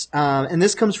bits. And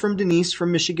this comes from Denise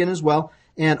from Michigan as well.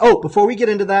 And, before we get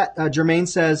into that, Jermaine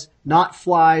says, not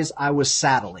flies, I was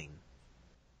saddling.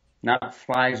 Not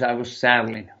flies, I was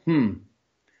saddling.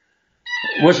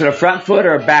 Was it a front foot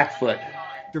or a back foot?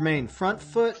 Jermaine, front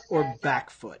foot or back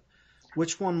foot?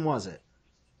 Which one was it?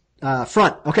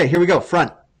 Front. Okay, here we go.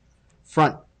 Front.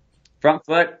 Front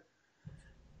foot.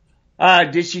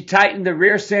 Did she tighten the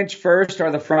rear cinch first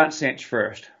or the front cinch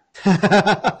first?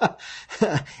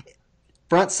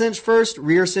 Front cinch first,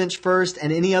 rear cinch first,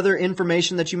 and any other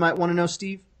information that you might want to know,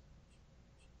 Steve?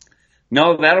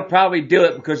 No, that'll probably do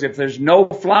it, because if there's no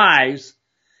flies,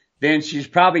 then she's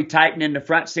probably tightening the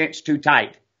front cinch too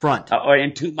tight. Front.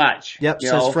 And too much. Yep,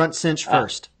 says front cinch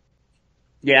first.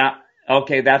 Yeah,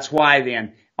 okay, that's why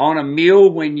then. On a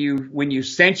mule, when you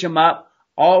cinch them up,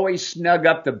 always snug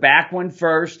up the back one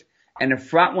first, and the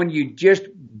front one, you just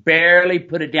barely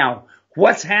put it down.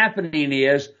 What's happening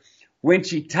is, when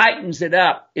she tightens it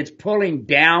up, it's pulling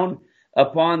down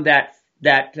upon that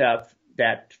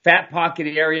fat pocket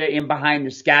area in behind the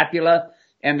scapula,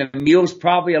 and the mule's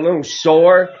probably a little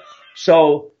sore.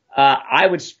 So I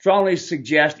would strongly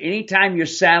suggest anytime you're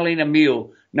saddling a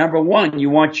mule, number one,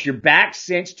 you want your back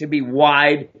cinch to be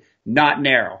wide, not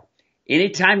narrow.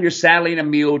 Anytime you're saddling a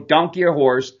mule, donkey or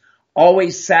horse,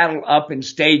 always saddle up in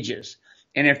stages.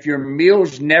 And if your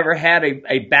mule's never had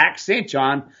a back cinch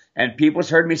on, and people's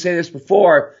heard me say this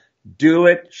before, do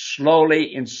it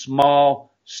slowly in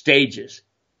small stages.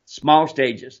 Small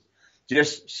stages.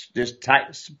 Just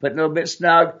tight, put a little bit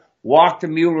snug, walk the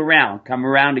mule around, come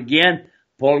around again,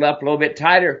 pull it up a little bit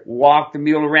tighter, walk the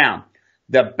mule around.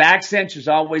 The back cinch is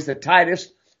always the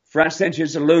tightest, front cinch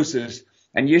is the loosest.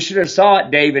 And you should have saw it,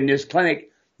 Dave, in this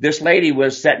clinic. This lady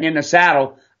was sitting in the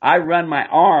saddle. I run my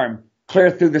arm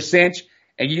clear through the cinch,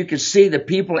 and you could see the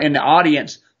people in the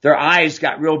audience, their eyes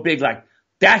got real big, like,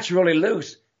 that's really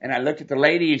loose. And I looked at the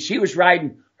lady, and she was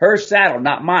riding her saddle,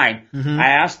 not mine. Mm-hmm. I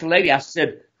asked the lady, I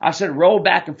said, roll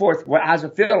back and forth. How does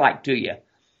it feel like to you?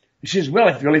 And she says, well,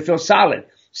 it really feels solid.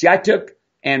 See, I took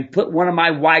and put one of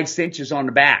my wide cinches on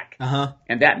the back,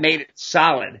 and that made it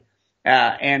solid.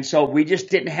 And so we just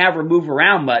didn't have her move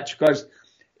around much, because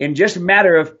in just a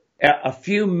matter of a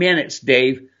few minutes,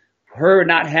 Dave, her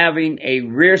not having a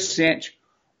rear cinch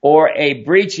or a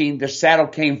breeching, the saddle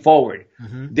came forward.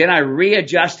 Mm-hmm. Then I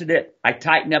readjusted it. I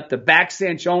tightened up the back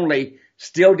cinch only,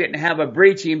 still didn't have a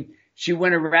breeching. She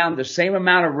went around the same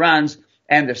amount of runs,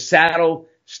 and the saddle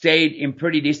stayed in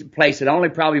pretty decent place. It only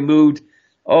probably moved,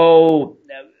 a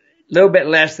little bit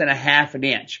less than a half an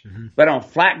inch. Mm-hmm. But on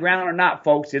flat ground or not,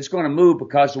 folks, it's going to move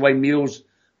because of the way mules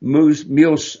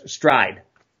stride.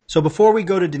 So before we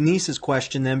go to Denise's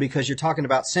question then, because you're talking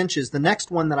about cinches, the next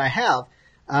one that I have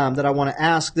that I want to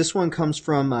ask, this one comes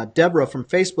from Deborah from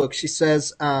Facebook. She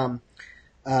says,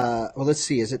 let's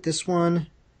see, is it this one?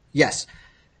 Yes.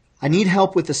 I need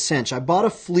help with the cinch. I bought a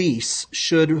fleece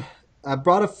should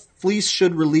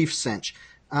relief cinch.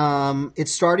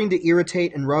 It's starting to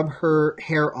irritate and rub her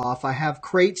hair off. I have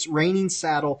Crate's reining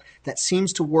saddle that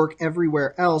seems to work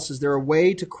everywhere else. Is there a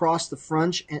way to cross the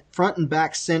front and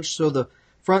back cinch so the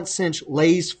front cinch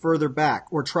lays further back,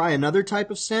 or try another type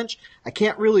of cinch? I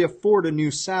can't really afford a new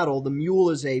saddle. The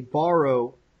mule is a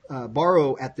borrow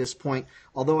at this point,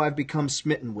 although I've become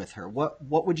smitten with her.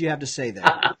 What would you have to say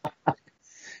there?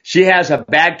 She has a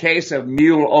bad case of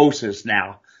muleosis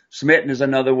now. Smitten is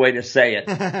another way to say it.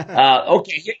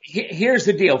 Okay, here's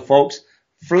the deal, folks.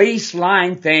 Fleece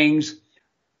line things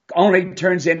only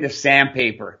turns into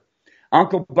sandpaper.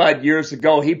 Uncle Bud years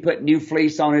ago, he put new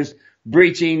fleece on his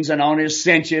breechings and on his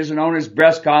cinches and on his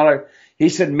breast collar. He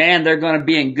said, man, they're going to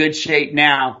be in good shape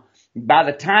now. By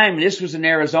the time this was in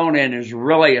Arizona, and it was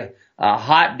really a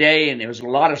hot day, and there was a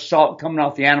lot of salt coming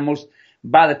off the animals,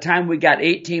 by the time we got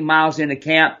 18 miles into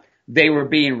camp, they were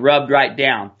being rubbed right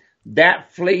down.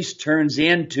 That fleece turns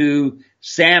into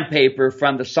sandpaper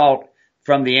from the salt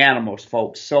from the animals,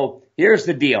 folks. So here's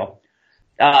the deal.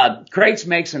 Crates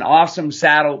makes an awesome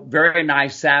saddle, very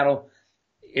nice saddle.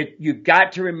 You've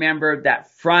got to remember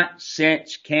that front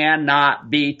cinch cannot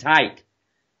be tight.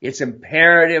 It's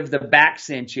imperative the back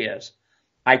cinch is.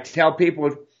 I tell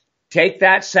people, take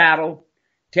that saddle,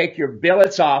 take your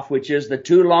billets off, which is the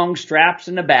two long straps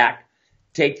in the back,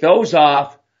 take those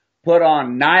off, put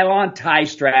on nylon tie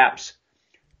straps,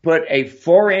 put a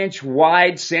 4-inch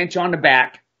wide cinch on the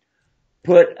back,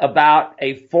 put about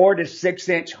a 4 to 6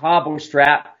 inch hobble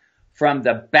strap from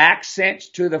the back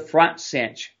cinch to the front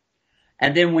cinch.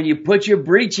 And then when you put your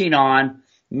breeching on,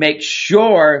 make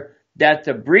sure that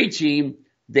the breeching,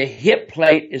 the hip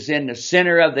plate is in the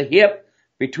center of the hip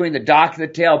between the dock of the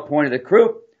tail point of the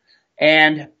croup,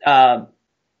 and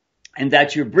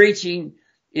that your breeching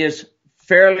is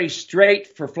fairly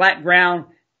straight for flat ground,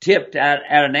 tipped at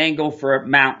an angle for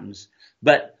mountains.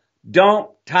 But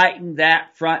don't tighten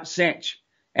that front cinch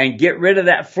and get rid of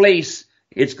that fleece.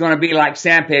 It's going to be like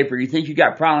sandpaper. You think you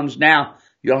got problems now,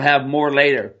 you'll have more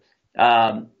later.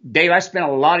 Dave, I spent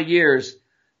a lot of years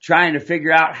trying to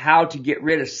figure out how to get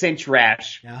rid of cinch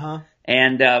rash.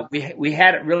 And we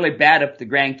had it really bad up the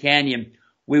Grand Canyon.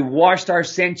 We washed our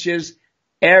cinches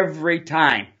every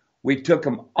time. We took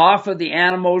them off of the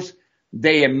animals.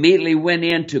 They immediately went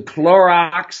into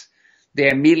Clorox. They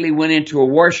immediately went into a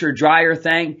washer dryer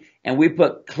thing, and we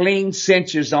put clean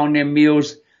cinches on them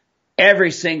mules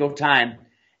every single time,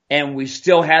 and we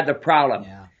still had the problem.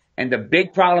 Yeah. And the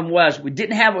big problem was, we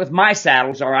didn't have it with my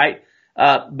saddles, all right,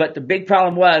 but the big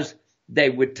problem was they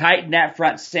would tighten that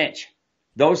front cinch.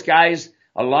 Those guys,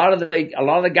 a lot of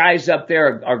the guys up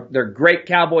there they're great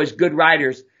cowboys, good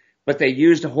riders, but they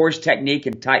used a horse technique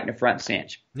and tighten the front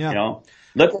cinch. Yeah. You know,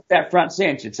 look at that front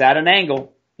cinch; it's at an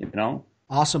angle. You know.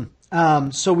 Awesome.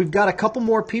 So we've got a couple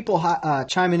more people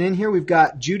chiming in here. We've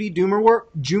got Judy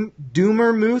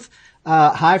Doomermuth,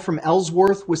 hi from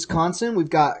Ellsworth, Wisconsin. We've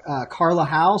got Carla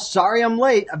Howe. Sorry I'm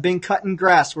late. I've been cutting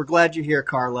grass. We're glad you're here,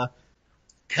 Carla.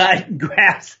 Cutting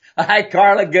grass. Hi,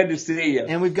 Carla. Good to see you.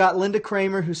 And we've got Linda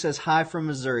Kramer, who says hi from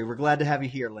Missouri. We're glad to have you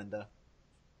here, Linda.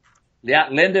 Yeah,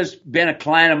 Linda's been a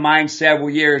client of mine several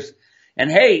years.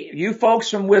 And hey, you folks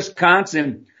from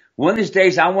Wisconsin, one of these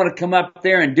days I want to come up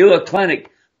there and do a clinic.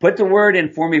 Put the word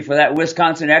in for me for that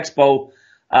Wisconsin Expo.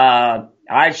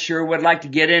 I sure would like to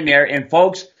get in there. And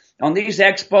folks, on these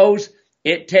expos,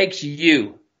 it takes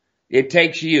you. It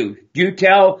takes you. You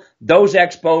tell those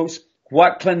expos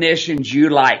what clinicians you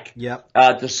like. Yep.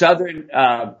 The Southern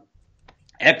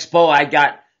Expo, I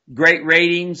got great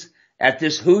ratings. At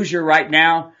this Hoosier right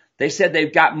now, they said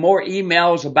they've got more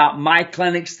emails about my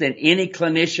clinics than any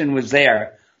clinician was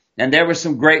there. And there were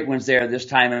some great ones there this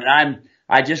time. And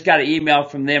I just got an email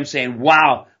from them saying,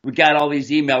 wow, we got all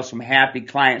these emails from happy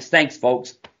clients. Thanks,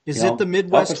 folks. Is it the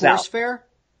Midwest Horse Fair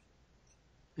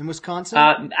in Wisconsin?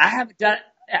 I haven't done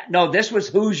 – no, this was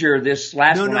Hoosier, this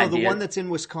last one I did. No, the one that's in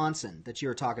Wisconsin that you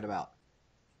were talking about.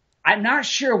 I'm not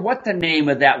sure what the name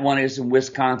of that one is in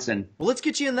Wisconsin. Well, let's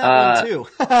get you in that one too.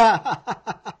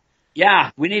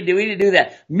 Yeah, we need to do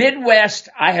that. Midwest,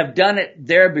 I have done it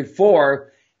there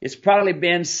before. It's probably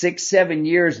been 6-7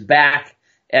 years back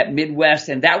at Midwest,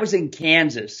 and that was in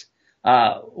Kansas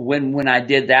when I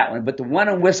did that one. But the one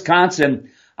in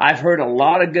Wisconsin, I've heard a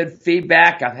lot of good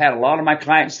feedback. I've had a lot of my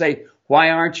clients say, "Why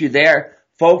aren't you there?"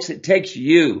 Folks, it takes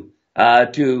you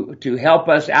to help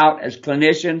us out as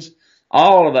clinicians.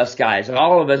 All of us guys,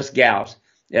 all of us gals.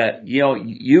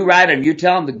 You write them, you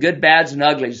tell them the good, bads, and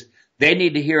uglies. They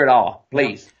need to hear it all,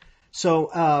 please. Yeah.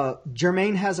 So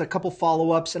Jermaine has a couple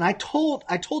follow-ups, and I told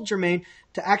Jermaine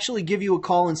to actually give you a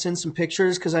call and send some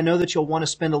pictures because I know that you'll want to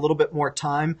spend a little bit more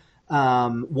time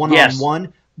one-on-one.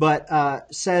 Yes.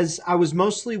 But says, I was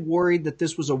mostly worried that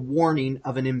this was a warning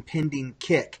of an impending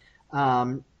kick,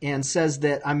 and says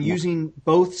that I'm using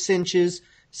both cinches,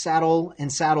 saddle and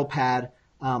saddle pad.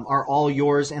 Are all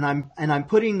yours, and I'm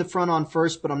putting the front on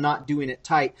first, but I'm not doing it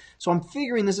tight. So I'm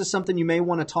figuring this is something you may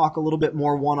want to talk a little bit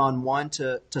more one-on-one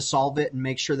to solve it and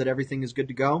make sure that everything is good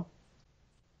to go.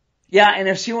 Yeah, and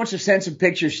if she wants to send some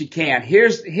pictures, she can.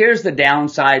 Here's the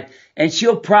downside, and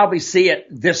she'll probably see it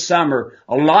this summer.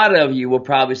 A lot of you will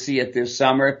probably see it this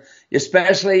summer,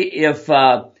 especially if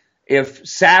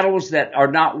saddles that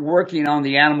are not working on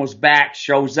the animal's back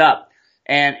shows up,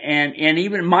 and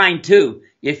even mine too.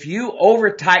 If you over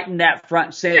tighten that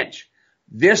front cinch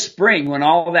this spring, when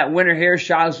all that winter hair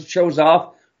shows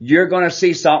off, you're going to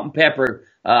see salt and pepper,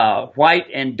 white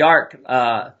and dark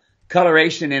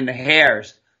coloration in the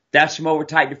hairs. That's from over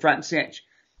tightening the front cinch.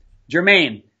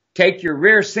 Jermaine, take your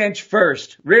rear cinch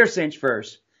first,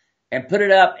 and put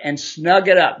it up and snug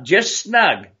it up. Just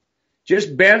snug.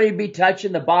 Just barely be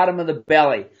touching the bottom of the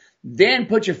belly. Then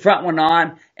put your front one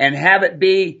on and have it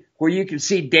be where you can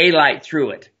see daylight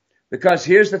through it. Because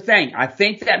here's the thing. I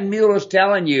think that mule is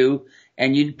telling you,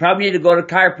 and you probably need to go to a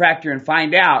chiropractor and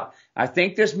find out. I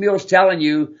think this mule is telling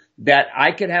you that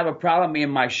I could have a problem in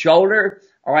my shoulder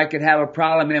or I could have a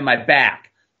problem in my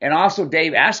back. And also,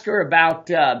 Dave, ask her about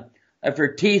if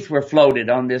her teeth were floated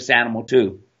on this animal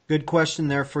too. Good question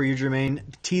there for you, Jermaine.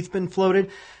 Teeth been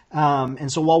floated? And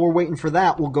so while we're waiting for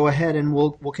that, we'll go ahead and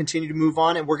we'll continue to move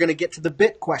on, and we're going to get to the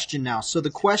bit question now. So the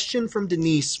question from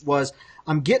Denise was,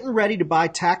 I'm getting ready to buy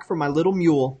tack for my little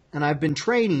mule, and I've been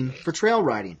training for trail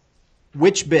riding.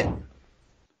 Which bit?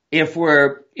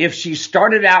 If she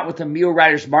started out with a mule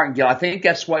rider's martingale, I think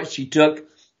that's what she took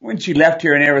when she left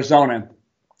here in Arizona.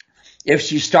 If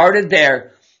she started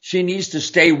there, she needs to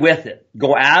stay with it.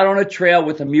 Go out on a trail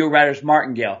with a mule rider's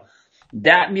martingale.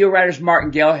 That mule rider's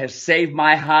martingale has saved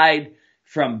my hide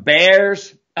from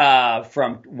bears,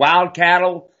 from wild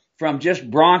cattle, from just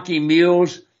bronchi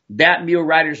mules. That mule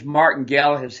rider's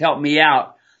martingale has helped me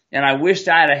out. And I wished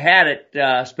I'd have had it,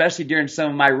 especially during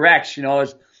some of my wrecks.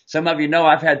 As some of you know,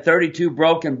 I've had 32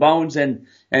 broken bones and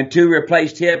 2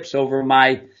 replaced hips over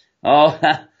my,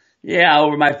 over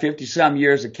my 50-some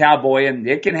years of cowboy, and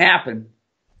it can happen.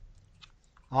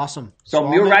 Awesome. So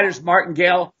mule rider's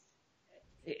martingale,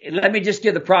 let me just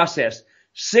give the process.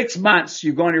 6 months,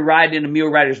 you're going to ride in a mule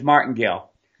rider's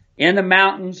martingale. In the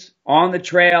mountains, on the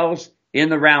trails, in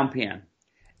the round pen.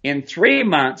 In 3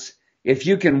 months, if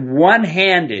you can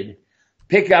one-handed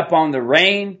pick up on the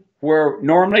rein, where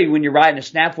normally when you're riding a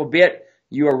snaffle bit,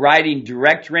 you are riding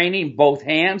direct reining, both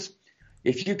hands.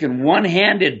 If you can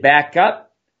one-handed back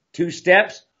up 2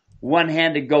 steps,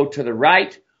 one-handed go to the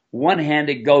right,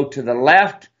 one-handed go to the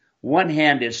left,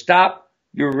 one-handed stop,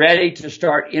 you're ready to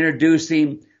start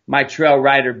introducing my trail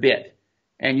rider bit.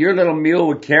 And your little mule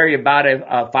would carry about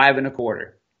a 5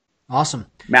 1/4. Awesome.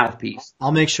 Mouthpiece.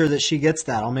 I'll make sure that she gets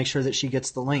that. I'll make sure that she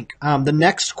gets the link. The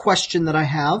next question that I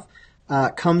have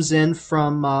comes in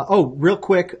from, real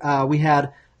quick, we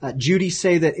had Judy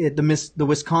say that the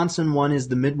Wisconsin one is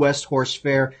the Midwest Horse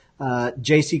Fair.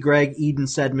 J.C. Gregg Eden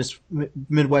said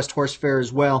Midwest Horse Fair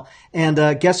as well.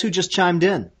 And guess who just chimed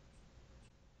in?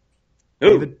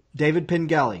 Who? David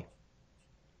Pengelly.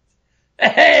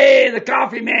 Hey, the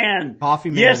coffee man. Coffee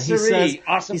man. Yes, sirree.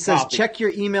 Awesome. He says, coffee. Check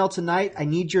your email tonight. I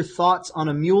need your thoughts on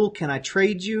a mule. Can I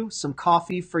trade you some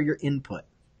coffee for your input?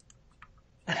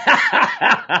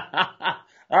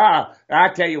 I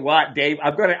tell you what, Dave,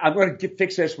 I'm gonna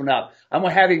fix this one up. I'm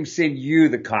gonna have him send you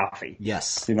the coffee.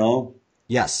 Yes. You know,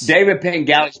 Yes. David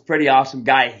Pengally's a pretty awesome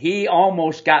guy. He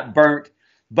almost got burnt,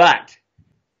 but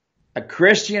a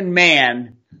Christian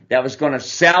man that was going to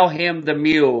sell him the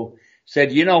mule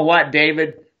said, you know what,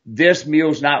 David, this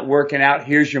mule's not working out.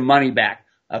 Here's your money back.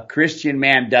 A Christian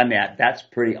man done that. That's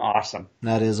pretty awesome.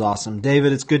 That is awesome.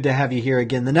 David, it's good to have you here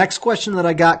again. The next question that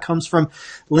I got comes from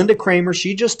Linda Kramer.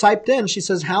 She just typed in. She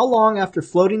says, how long after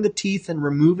floating the teeth and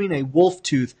removing a wolf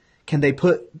tooth can they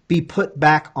be put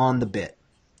back on the bit?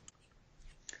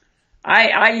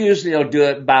 I usually will do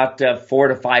it about 4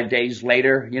 to 5 days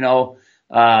later, you know,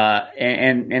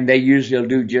 and they usually will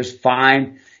do just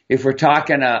fine. If we're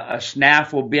talking a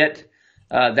snaffle bit,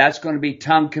 that's going to be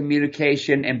tongue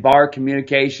communication and bar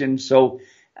communication. So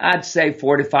I'd say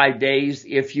 4 to 5 days.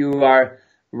 If you are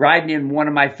riding in one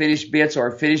of my finished bits or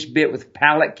a finished bit with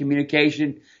palate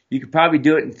communication, you could probably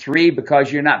do it in 3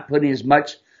 because you're not putting as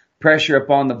much pressure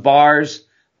upon the bars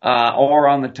or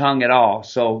on the tongue at all.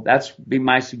 So that's be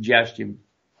my suggestion.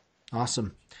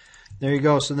 Awesome. There you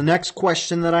go. So the next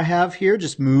question that I have here,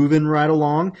 just moving right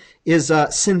along, is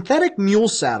synthetic mule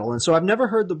saddle. And so I've never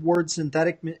heard the word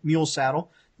synthetic mule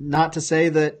saddle. Not to say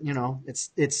that, you know,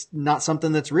 it's not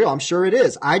something that's real. I'm sure it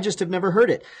is. I just have never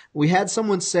heard it. We had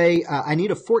someone say, I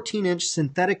need a 14-inch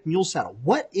synthetic mule saddle.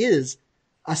 What is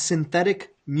a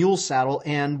synthetic mule saddle,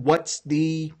 and what's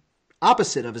the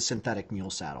opposite of a synthetic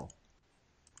mule saddle?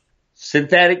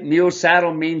 Synthetic mule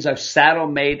saddle means a saddle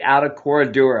made out of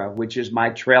Cordura, which is my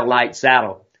trail light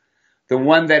saddle. The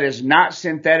one that is not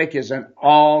synthetic is an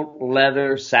all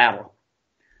leather saddle.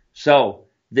 So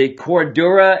the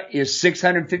Cordura is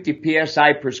 650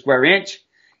 PSI per square inch.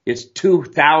 It's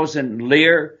 2,000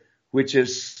 leer, which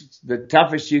is the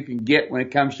toughest you can get when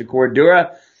it comes to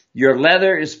Cordura. Your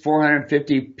leather is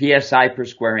 450 PSI per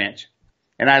square inch.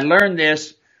 And I learned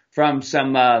this from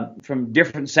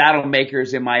different saddle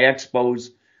makers in my expos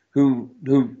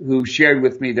who shared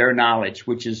with me their knowledge,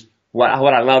 which is what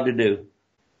I love to do.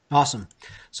 Awesome.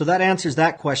 So that answers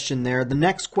that question there. The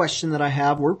next question that I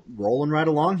have, we're rolling right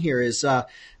along here, is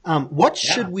what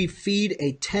should we feed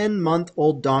a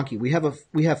 10-month-old donkey? We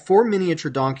have 4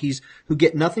 miniature donkeys who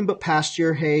get nothing but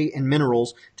pasture, hay, and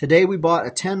minerals. Today we bought a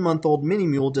 10-month-old mini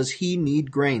mule. Does he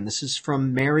need grain? This is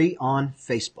from Mary on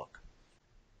Facebook.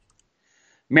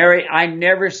 Mary, I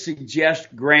never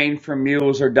suggest grain for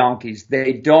mules or donkeys.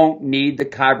 They don't need the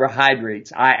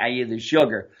carbohydrates, i.e. the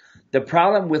sugar. The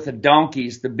problem with the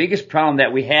donkeys, the biggest problem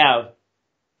that we have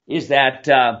is that,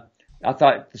 I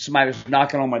thought somebody was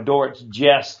knocking on my door. It's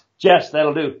Jess. Jess,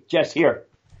 that'll do. Jess, here.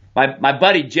 My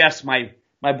buddy Jess, my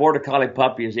border collie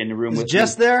puppy is in the room with me. Is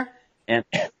Jess there? And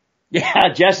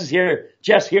yeah, Jess is here.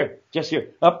 Jess here. Jess here.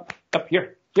 Up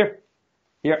here. Here.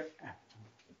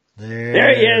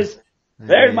 There he is.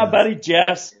 There's my buddy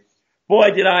Jess. Boy,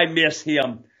 did I miss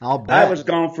him. I'll bet. I was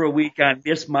gone for a week. I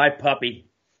missed my puppy.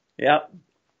 Yep.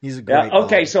 He's a great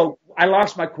Okay, dog. so I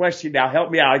lost my question now. Help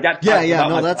me out. I got to talk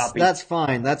about my puppy. That's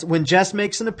fine. That's when Jess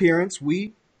makes an appearance,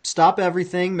 we stop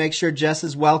everything, make sure Jess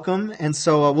is welcome, and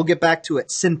so we'll get back to it.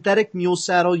 Synthetic mule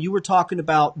saddle, you were talking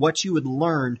about what you had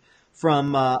learned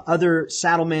from other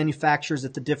saddle manufacturers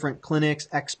at the different clinics,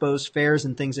 expos, fairs,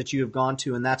 and things that you have gone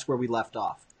to, and that's where we left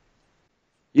off.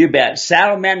 You bet.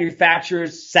 Saddle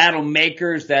manufacturers, saddle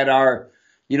makers that are,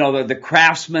 you know, the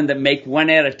craftsmen that make one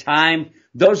at a time.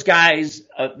 Those guys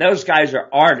are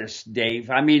artists, Dave.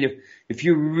 I mean, if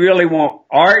you really want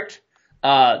art,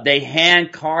 they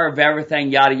hand carve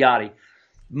everything, yada, yada.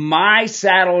 My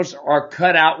saddles are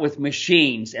cut out with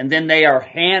machines, and then they are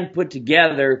hand put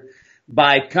together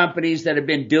by companies that have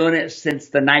been doing it since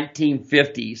the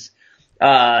 1950s.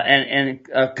 And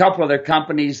a couple of their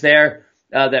companies there,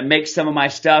 that make some of my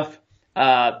stuff.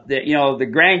 The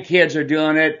grandkids are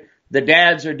doing it. The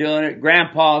dads are doing it.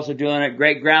 Grandpas are doing it.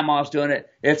 Great grandma's doing it.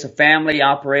 It's a family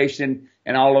operation,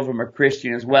 and all of them are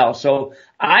Christian as well. So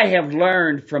I have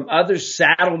learned from other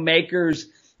saddle makers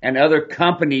and other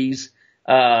companies,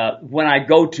 when I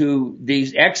go to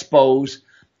these expos,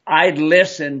 I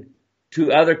listen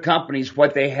to other companies,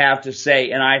 what they have to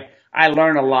say. And I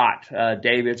learn a lot,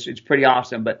 Dave. It's pretty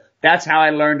awesome. But that's how I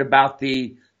learned about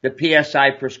the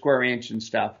PSI per square inch and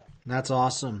stuff. That's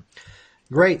awesome.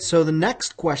 Great. So the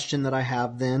next question that I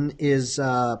have then is, you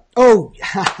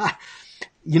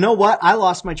know what? I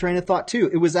lost my train of thought too.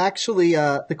 It was actually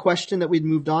the question that we'd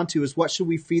moved on to is what should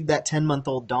we feed that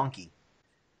 10-month-old donkey?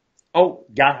 Oh,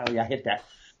 yeah, I hit that.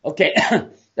 Okay.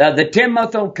 The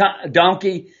 10-month-old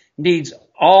donkey needs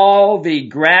all the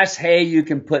grass hay you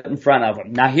can put in front of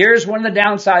him. Now, here's one of the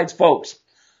downsides, folks,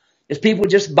 is people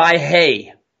just buy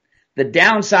hay. The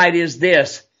downside is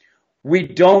this. We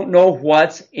don't know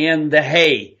what's in the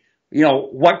hay. You know,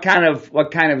 what kind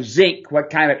of zinc, what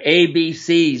kind of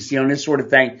ABCs, you know, this sort of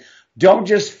thing. Don't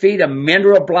just feed a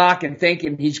mineral block and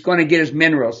thinking he's going to get his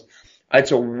minerals.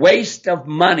 It's a waste of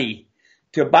money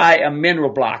to buy a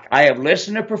mineral block. I have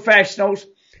listened to professionals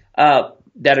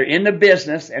that are in the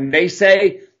business, and they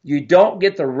say you don't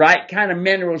get the right kind of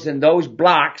minerals in those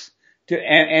blocks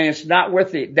and it's not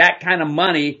worth that kind of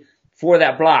money for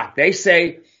that block. They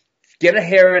say get a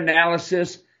hair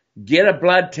analysis, get a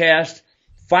blood test,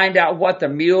 find out what the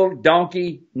mule,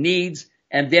 donkey needs,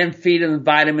 and then feed them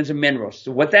vitamins and minerals.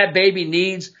 So what that baby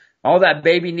needs, all that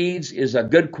baby needs is a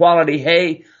good quality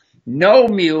hay. No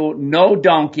mule, no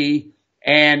donkey,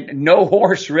 and no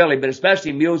horse really, but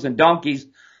especially mules and donkeys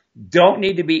don't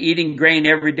need to be eating grain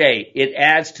every day. It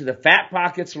adds to the fat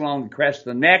pockets along the crest of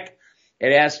the neck.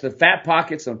 It adds to the fat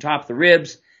pockets on top of the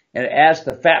ribs, and it adds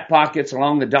to the fat pockets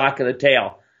along the dock of the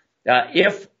tail.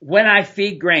 When I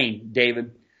feed grain,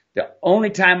 David, the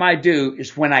only time I do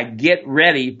is when I get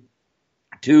ready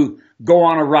to go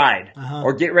on a ride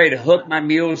or get ready to hook my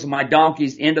mules and my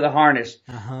donkeys into the harness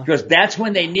because that's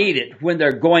when they need it. When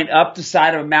they're going up the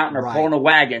side of a mountain or pulling a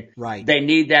wagon, they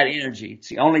need that energy. It's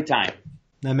the only time.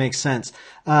 That makes sense.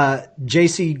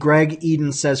 JC Greg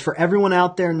Eden says, for everyone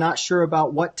out there not sure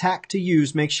about what tack to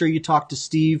use, make sure you talk to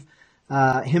Steve.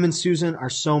 Him and Susan are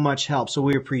so much help, so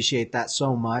we appreciate that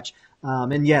so much.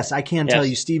 And yes, I can tell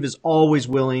you, Steve is always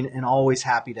willing and always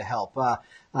happy to help.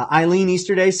 Eileen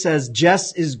Easterday says,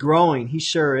 Jess is growing. He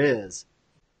sure is.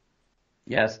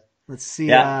 Yes. Let's see.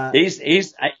 Yeah,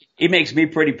 he makes me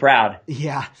pretty proud.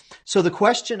 Yeah. So the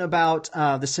question about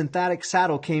the synthetic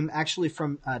saddle came actually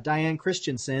from Diane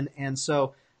Christensen. And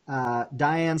so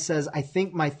Diane says, I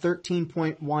think my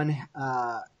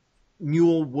 13.1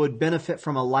 mule would benefit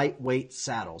from a lightweight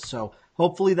saddle. So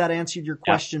hopefully that answered your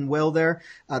question well there.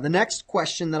 The next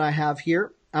question that I have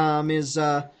here is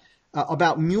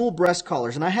about mule breast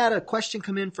collars. And I had a question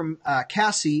come in from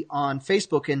Cassie on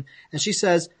Facebook, and she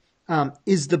says,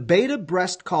 is the beta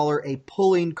breast collar a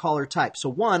pulling collar type? So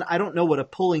one, I don't know what a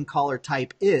pulling collar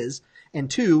type is.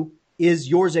 And two, is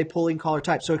yours a pulling collar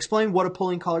type? So explain what a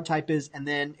pulling collar type is and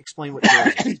then explain what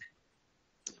yours is.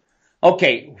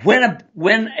 Okay,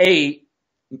 when a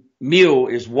mule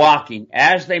is walking,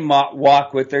 as they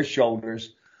walk with their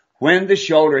shoulders, when the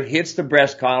shoulder hits the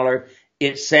breast collar,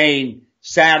 it's saying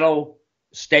saddle,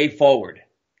 stay forward.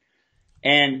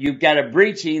 And you've got a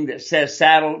breeching that says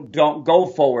saddle, don't go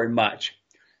forward much.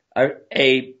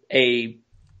 A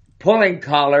pulling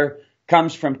collar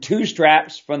comes from two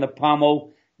straps from the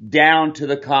pommel down to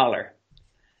the collar.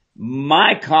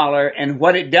 My collar, and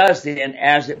what it does then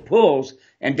as it pulls,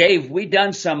 and Dave, we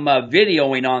done some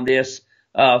videoing on this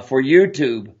for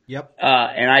YouTube. Yep.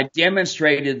 And I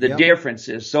demonstrated the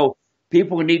differences. So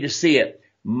people need to see it.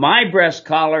 My breast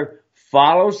collar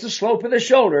follows the slope of the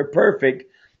shoulder, perfect.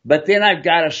 But then I've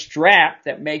got a strap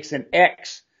that makes an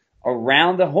X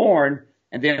around the horn,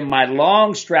 and then my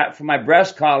long strap for my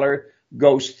breast collar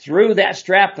goes through that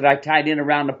strap that I tied in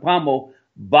around the pommel,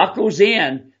 buckles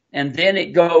in, and then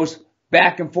it goes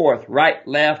back and forth, right,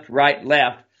 left,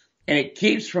 and it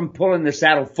keeps from pulling the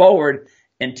saddle forward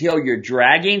until you're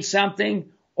dragging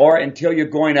something or until you're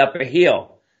going up a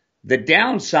hill. The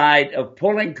downside of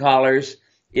pulling collars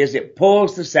is it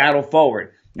pulls the saddle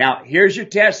forward. Now, here's your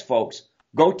test, folks.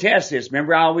 Go test this.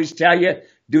 Remember, I always tell you,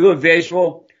 do a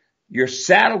visual. Your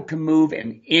saddle can move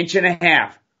 1.5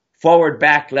 inches forward,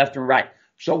 back, left, and right.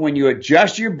 So when you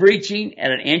adjust your breeching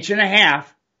at 1.5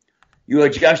 inches, you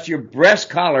adjust your breast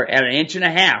collar at 1.5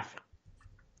 inches.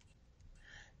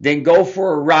 Then go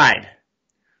for a ride.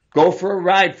 Go for a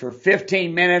ride for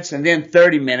 15 minutes and then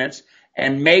 30 minutes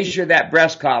and measure that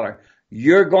breast collar.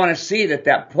 You're going to see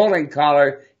that pulling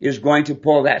collar is going to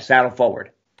pull that saddle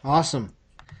forward. Awesome.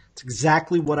 That's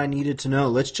exactly what I needed to know.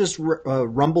 Let's just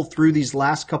rumble through these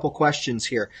last couple questions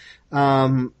here.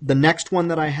 The next one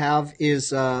that I have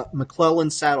is McClellan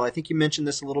saddle. I think you mentioned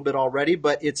this a little bit already,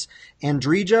 but it's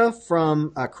Andrija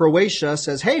from Croatia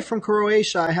says, hey, from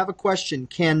Croatia, I have a question.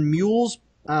 Can mules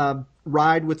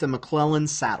ride with a McClellan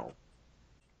saddle?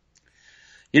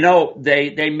 You know,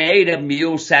 they made a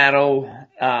mule saddle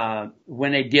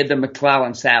when they did the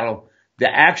McClellan saddle. The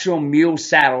actual mule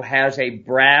saddle has a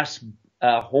brass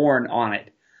horn on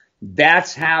it.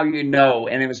 That's how you know.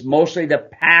 And it was mostly the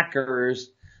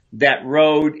packers that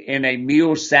rode in a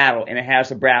mule saddle, and it has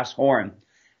a brass horn.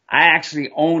 I actually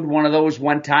owned one of those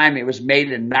one time. It was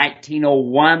made in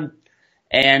 1901,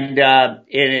 and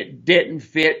it didn't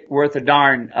fit worth a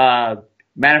darn.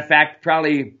 Matter of fact,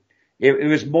 probably it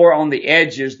was more on the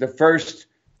edges, the first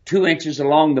 2 inches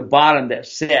along the bottom that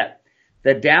set.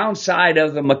 The downside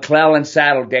of the McClellan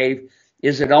saddle, Dave,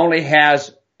 is it only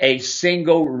has a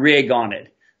single rig on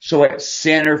it. So it's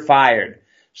center fired.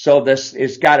 So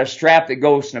it's got a strap that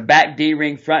goes in the back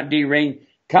D-ring, front D-ring,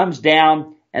 comes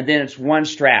down, and then it's one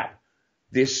strap.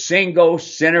 This single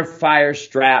center fire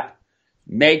strap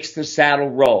makes the saddle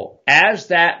roll. As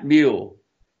that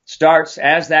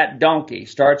donkey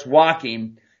starts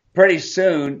walking, pretty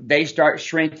soon they start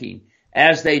shrinking.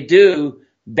 As they do,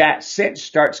 that cinch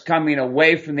starts coming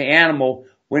away from the animal.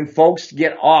 When folks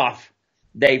get off,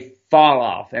 they fall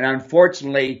off. And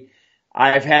unfortunately,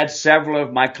 I've had several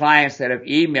of my clients that have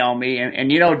emailed me,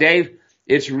 and you know, Dave,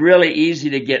 it's really easy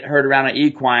to get hurt around an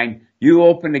equine. You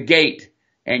open the gate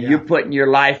and you're putting your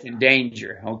life in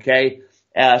danger. Okay.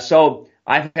 So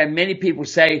I've had many people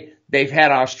say they've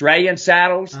had Australian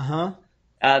saddles,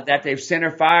 that they've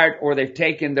center fired, or they've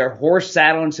taken their horse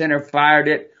saddle and center fired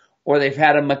it, or they've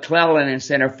had a McClellan and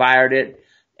center fired it.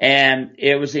 And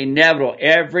it was inevitable.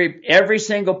 Every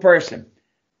single person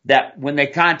that when they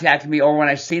contacted me or when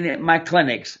I seen it in my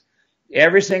clinics,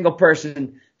 every single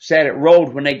person said it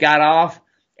rolled when they got off,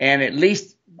 and at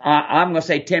least I'm going to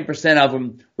say 10% of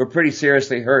them were pretty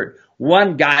seriously hurt.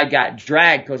 One guy got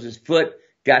dragged because his foot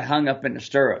got hung up in the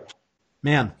stirrup.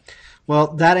 Man,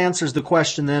 well, that answers the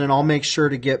question then, and I'll make sure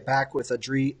to get back with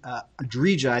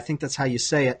Adrija. I think that's how you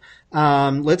say it.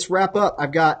 Let's wrap up.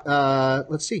 I've got,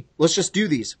 let's see. Let's just do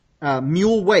these.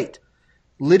 Mule weight.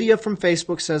 Lydia from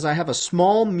Facebook says, I have a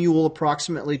small mule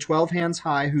approximately 12 hands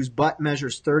high whose butt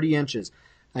measures 30 inches.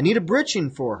 I need a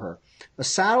Britchen for her. A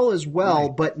saddle as well,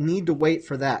 but need to wait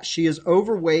for that. She is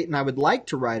overweight and I would like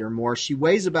to ride her more. She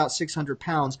weighs about 600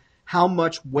 pounds. How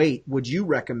much weight would you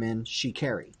recommend she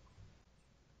carry?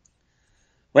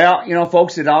 Well, you know,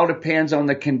 folks, it all depends on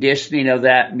the conditioning of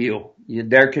that mule,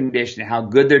 their conditioning, how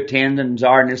good their tendons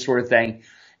are and this sort of thing.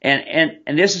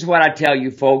 And this is what I tell you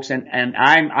folks, and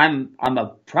I'm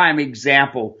a prime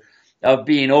example of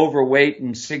being overweight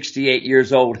and 68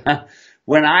 years old.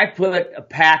 When I put a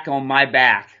pack on my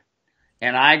back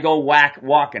and I go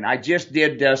walking, I just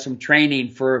did some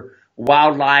training for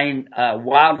wildland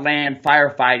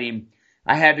firefighting.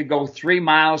 I had to go 3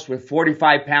 miles with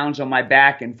 45 pounds on my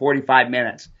back in 45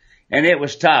 minutes. And it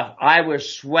was tough. I was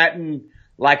sweating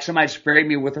like somebody sprayed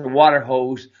me with a water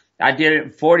hose. I did it in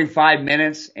 45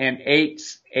 minutes and 8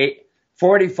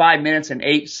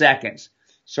 seconds.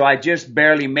 So I just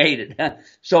barely made it.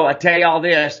 So I tell you all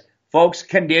this, folks,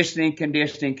 conditioning.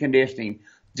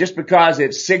 Just because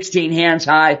it's 16 hands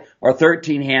high or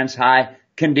 13 hands high,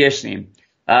 conditioning.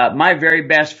 My very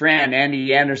best friend,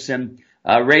 Andy Anderson,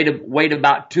 weighed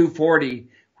about 240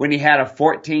 when he had a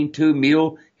 14-2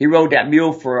 mule. He rode that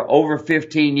mule for over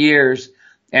 15 years.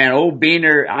 And old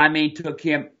Beaner, took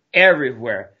him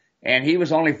everywhere. And he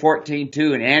was only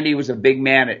 14-2, and Andy was a big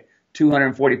man at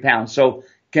 240 pounds. So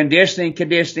conditioning,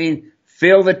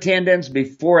 feel the tendons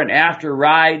before and after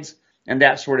rides and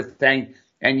that sort of thing.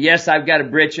 And yes, I've got a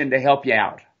Britchen to help you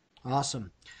out.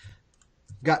 Awesome.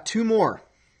 Got two more,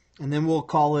 and then we'll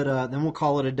call it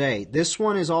a day. This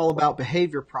one is all about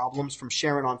behavior problems from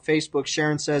Sharon on Facebook.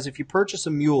 Sharon says, if you purchase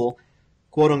a mule,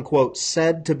 quote unquote,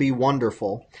 said to be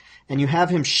wonderful, and you have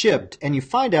him shipped and you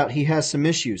find out he has some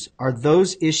issues, are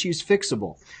those issues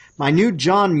fixable? My new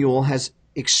John mule has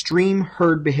extreme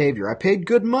herd behavior. I paid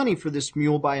good money for this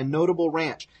mule by a notable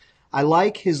ranch. I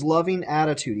like his loving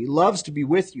attitude. He loves to be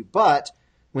with you, but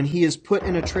when he is put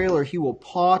in a trailer, he will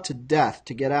paw to death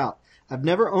to get out. I've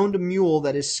never owned a mule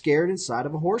that is scared inside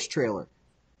of a horse trailer.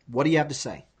 What do you have to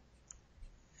say?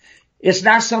 It's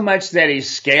not so much that he's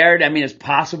scared. It's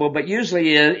possible, but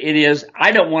usually it is,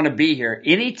 I don't want to be here.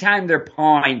 Anytime they're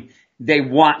pawing, they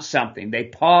want something. They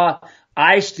paw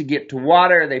ice to get to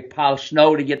water. They paw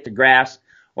snow to get to grass,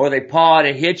 or they paw at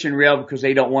a hitching rail because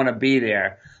they don't want to be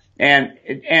there.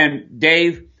 And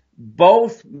Dave,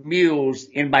 both mules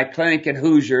in my clinic at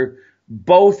Hoosier,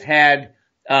 both had,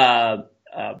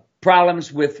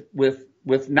 problems with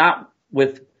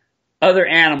other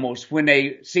animals. When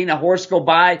they seen a horse go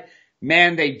by,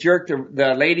 man, they jerked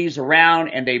the ladies around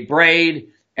and they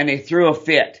brayed and they threw a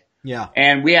fit. Yeah.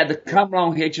 And we had the come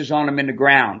along hitches on them in the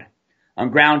ground,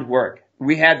 on groundwork.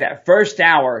 We had that first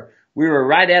hour, we were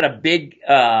right at a big,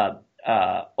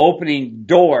 opening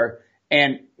door,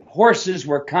 and horses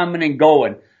were coming and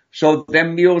going. So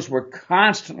them mules were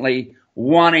constantly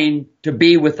wanting to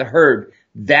be with the herd.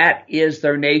 That is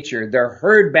their nature. They're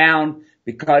herd bound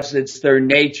because it's their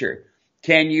nature.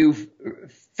 Can you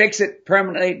fix it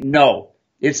permanently? No,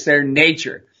 it's their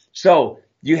nature. So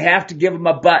you have to give them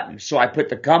a button. So I put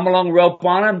the come along rope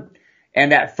on them,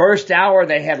 and that first hour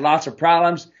they had lots of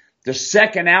problems. The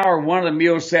second hour, one of the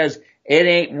mules says, it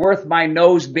ain't worth my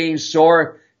nose being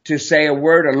sore. to say a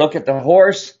word or look at the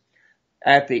horse.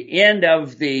 At the end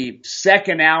of the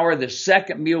second hour, the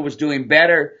second mule was doing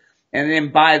better. And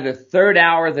then by the third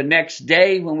hour the next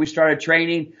day when we started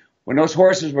training, when those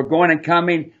horses were going and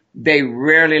coming, they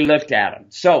rarely looked at them.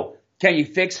 So can you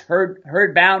fix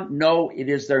herd bound? No, it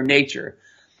is their nature.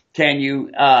 Can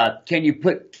you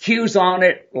put cues on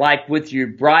it like with your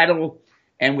bridle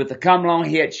and with the come along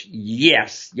hitch?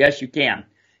 Yes, you can.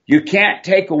 You can't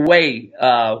take away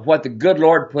what the good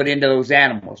Lord put into those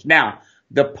animals. Now,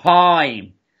 the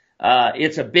pawing,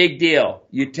 it's a big deal.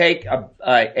 You take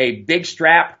a big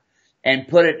strap and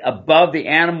put it above the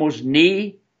animal's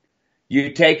knee.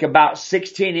 You take about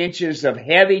 16 inches of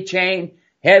heavy chain,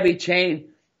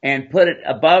 and put it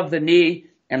above the knee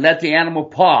and let the animal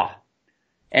paw.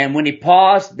 And when he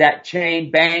paws, that chain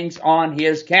bangs on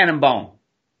his cannon bone.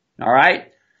 All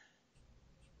right?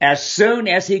 As soon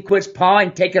as he quits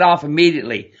pawing, take it off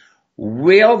immediately.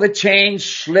 Will the chain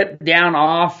slip down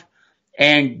off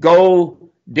and go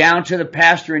down to the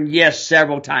pasture? And yes,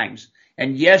 several times.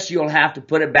 And yes, you'll have to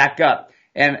put it back up.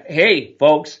 And hey,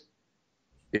 folks,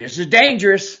 this is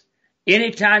dangerous.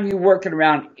 Anytime you're working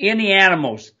around any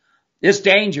animals, this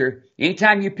danger,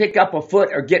 anytime you pick up a foot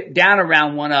or get down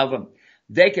around one of them,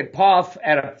 they could paw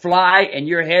at a fly and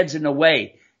your head's in the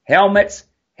way. Helmets.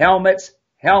 Wear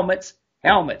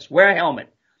a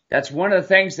helmet. That's one of the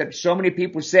things that so many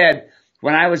people said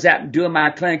when I was out doing my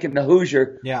clinic in the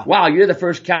Hoosier. Yeah. Wow, you're the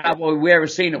first cowboy we ever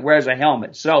seen that wears a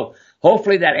helmet. So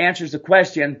hopefully that answers the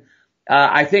question.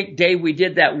 I think, Dave, we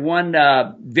did that one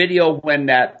video when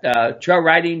that trail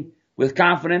riding with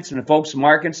confidence and the folks from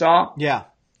Arkansas. Yeah.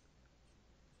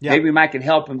 Maybe we might can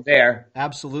help them there.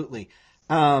 Absolutely.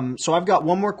 So I've got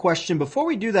one more question. Before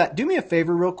we do that, do me a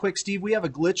favor real quick, Steve. We have a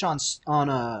glitch on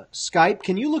Skype.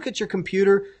 Can you look at your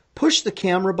computer, push the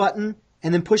camera button,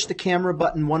 and then push the camera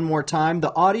button one more time?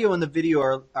 The audio and the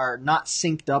video are not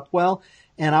synced up well,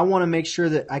 and I want to make sure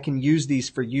that I can use these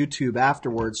for YouTube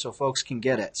afterwards so folks can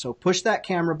get it. So push that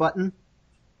camera button.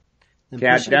 Okay,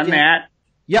 I've done that.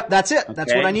 Yep, that's it. Okay.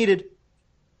 That's what I needed.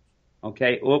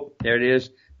 Okay. Oh, there it is.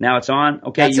 Now it's on.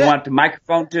 Okay, you want the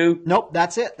microphone too? Nope,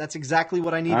 that's it. That's exactly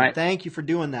what I needed. Right. Thank you for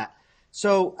doing that.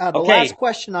 So the last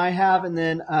question I have, and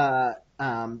then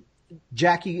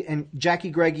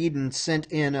Jackie Greg Eden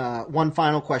sent in one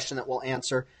final question that we'll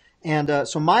answer. And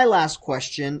so my last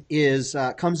question is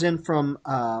comes in from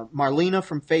Marlena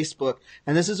from Facebook,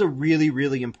 and this is a really,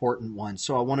 really important one.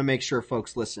 So I want to make sure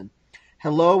folks listen.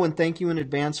 Hello, and thank you in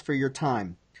advance for your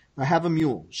time. I have a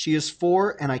mule. She is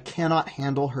 4, and I cannot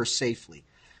handle her safely.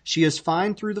 She is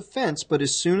fine through the fence, but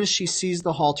as soon as she sees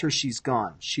the halter, she's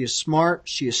gone. She is smart,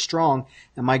 she is strong,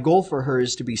 and my goal for her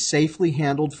is to be safely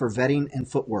handled for vetting and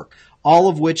footwork, all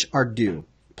of which are due.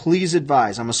 Please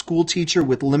advise. I'm a school teacher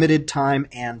with limited time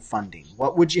and funding.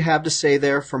 What would you have to say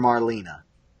there for Marlena?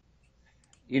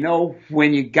 You know,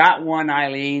 when you got one,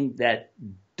 Eileen, that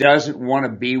doesn't want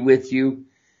to be with you,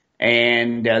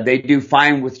 and they do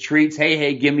fine with treats.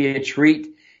 Hey, give me a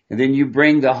treat. And then you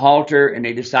bring the halter and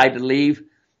they decide to leave.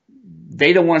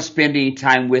 They don't want to spend any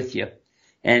time with you.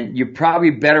 And you're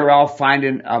probably better off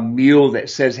finding a mule that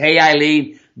says, hey,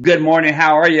 Eileen, good morning.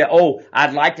 How are you? Oh,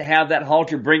 I'd like to have that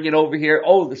halter. Bring it over here.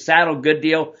 Oh, the saddle, good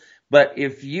deal. But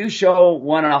if you show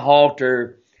one a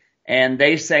halter and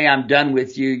they say, I'm done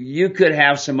with you, you could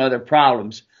have some other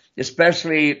problems,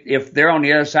 especially if they're on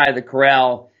the other side of the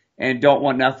corral and don't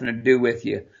want nothing to do with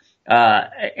you.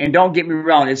 And don't get me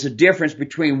wrong, it's a difference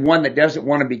between one that doesn't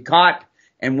want to be caught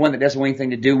and one that doesn't want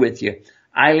anything to do with you.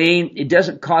 Eileen, it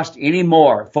doesn't cost any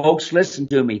more. Folks, listen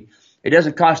to me. It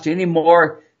doesn't cost any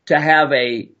more to have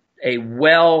a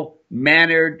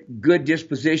well-mannered, good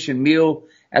disposition mule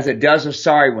as it does a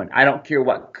sorry one. I don't care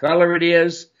what color it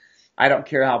is. I don't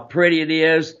care how pretty it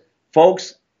is.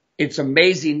 Folks, it's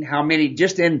amazing how many,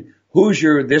 just in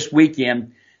Hoosier this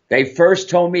weekend, they first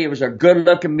told me it was a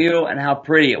good-looking mule and how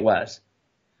pretty it was.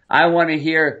 I want to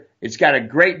hear it's got a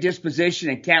great disposition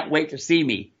and can't wait to see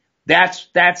me. That's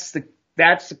the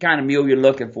kind of mule you're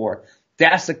looking for.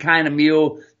 That's the kind of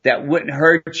mule that wouldn't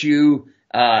hurt you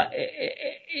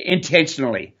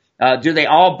intentionally. Do they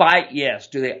all bite? Yes.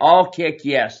 Do they all kick?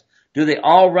 Yes. Do they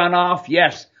all run off?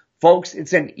 Yes. Folks,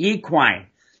 it's an equine.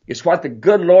 It's what the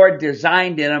good Lord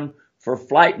designed in them for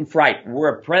flight and fright. We're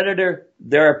a predator.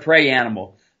 They're a prey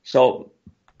animal. So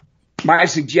my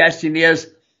suggestion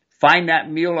is find that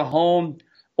mule a home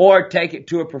or take it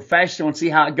to a professional and see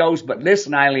how it goes. But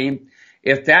listen, Eileen,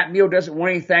 if that mule doesn't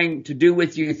want anything to do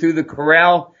with you through the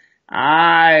corral,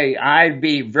 I'd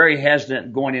be very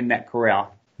hesitant going in that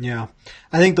corral. Yeah.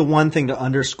 I think the one thing to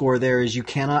underscore there is you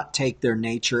cannot take their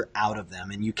nature out of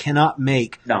them, and you cannot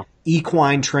make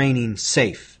equine training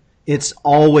safe. It's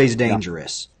always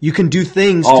dangerous. You can do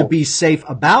things to be safe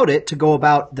about it, to go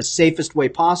about the safest way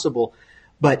possible,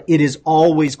 but it is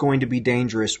always going to be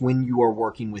dangerous when you are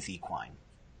working with equine.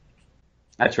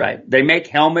 That's right. They make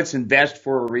helmets and vests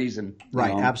for a reason.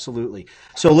 Right, absolutely.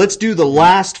 So let's do the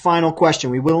last final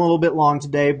question. We went a little bit long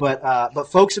today, but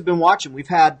folks have been watching. We've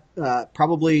had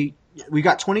we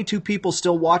got 22 people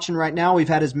still watching right now. We've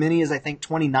had as many as I think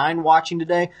 29 watching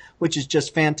today, which is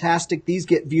just fantastic. These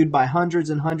get viewed by hundreds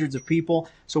and hundreds of people,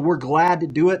 so we're glad to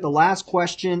do it. The last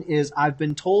question is, I've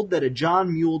been told that a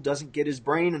John mule doesn't get his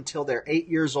brain until they're 8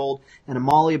 years old and a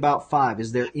Molly about 5.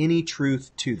 Is there any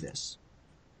truth to this?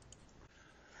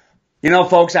 You know,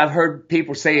 folks, I've heard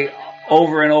people say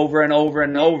over and over and over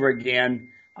and over again,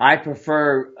 I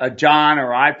prefer a John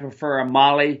or I prefer a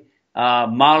Molly.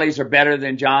 Mollies are better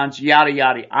than Johns, yada,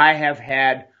 yada. I have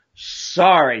had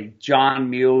sorry John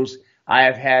mules. I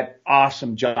have had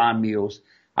awesome John mules.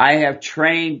 I have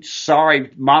trained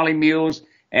sorry Molly mules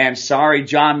and sorry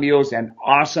John mules and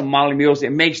awesome Molly mules.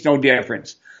 It makes no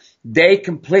difference. They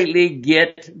completely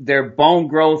get their bone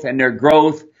growth and their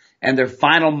growth and their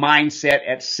final mindset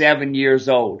at 7 years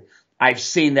old. I've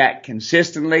seen that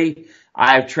consistently.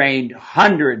 I've trained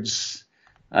hundreds,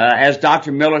 as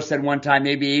Dr. Miller said one time,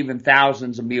 maybe even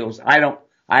thousands of mules.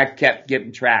 I kept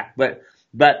getting track.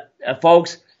 But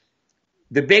folks,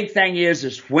 the big thing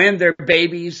is when they're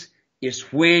babies, is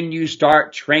when you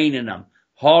start training them.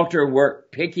 Halter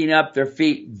work, picking up their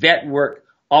feet, vet work,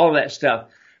 all of that stuff.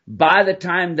 By the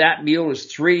time that mule is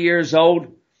 3 years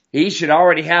old, he should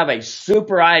already have a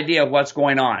super idea of what's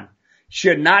going on.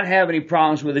 Should not have any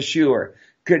problems with a shoer.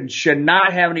 Should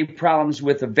not have any problems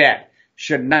with the vet.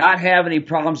 Should not have any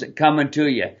problems that coming to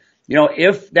you. You know,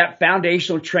 if that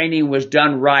foundational training was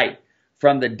done right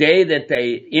from the day that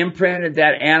they imprinted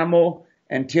that animal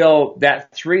until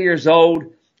that 3 years old,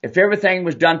 if everything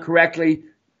was done correctly,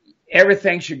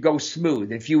 everything should go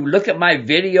smooth. If you look at my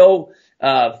video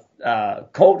of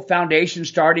colt foundation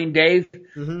starting, Dave,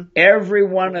 every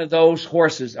one of those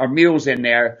horses or mules in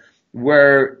there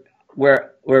were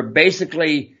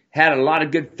basically had a lot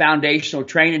of good foundational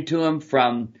training to them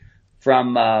from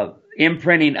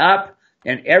imprinting up,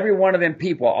 and every one of them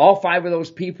people, all 5 of those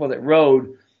people that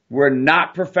rode were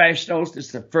not professionals. This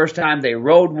is the first time they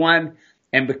rode one,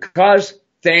 and because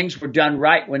things were done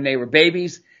right when they were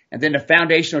babies, and then the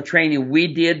foundational training we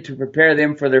did to prepare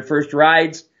them for their first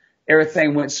rides,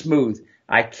 everything went smooth.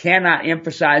 I cannot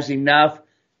emphasize enough,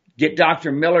 get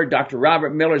Dr. Miller, Dr.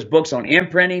 Robert Miller's books on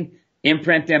imprinting,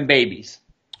 imprint them babies.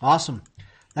 Awesome.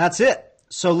 That's it.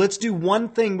 So let's do one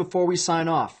thing before we sign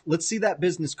off. Let's see that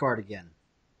business card again.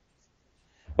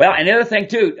 Well, another thing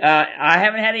too, I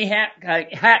haven't had any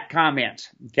hat comments.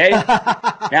 Okay.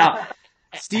 Now,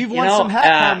 Steve wants some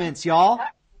hat comments, y'all.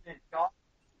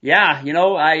 Yeah, you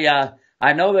know,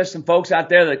 I know there's some folks out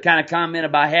there that kind of comment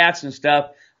about hats and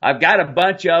stuff. I've got a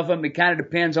bunch of them. It kind of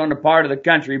depends on the part of the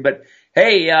country, but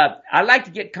hey, I'd like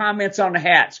to get comments on the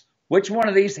hats. Which one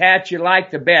of these hats you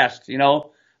like the best? You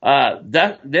know,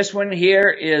 this one here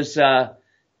is a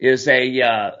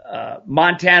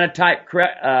Montana type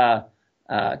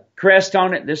crest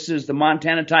on it. This is the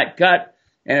Montana type cut,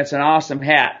 and it's an awesome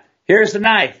hat. Here's the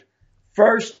knife.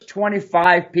 First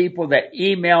 25 people that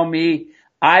email me,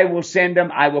 I will send them.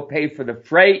 I will pay for the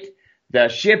freight, the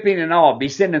shipping, and all. Be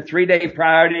sending 3-day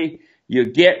priority. You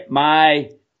get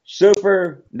my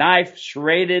super knife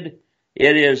serrated.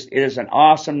 It is an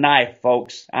awesome knife,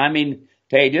 folks. I mean,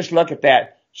 hey, just look at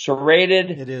that.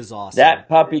 Serrated. It is awesome. That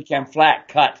puppy can flat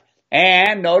cut.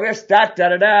 And notice,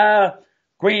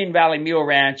 Queen Valley Mule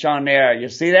Ranch on there. You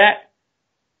see that?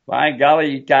 By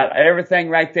golly, you got everything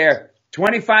right there.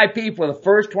 25 people, the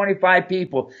first 25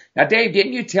 people. Now, Dave,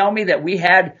 didn't you tell me that we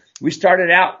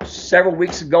started out several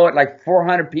weeks ago at like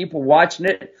 400 people watching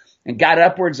it and got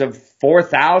upwards of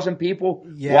 4,000 people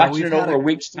watching it over a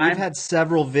week's time? We've had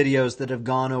several videos that have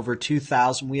gone over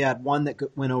 2,000. We had one that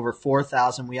went over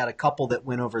 4,000. We had a couple that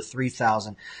went over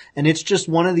 3,000. And it's just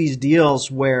one of these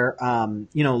deals where,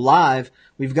 live,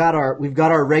 we've got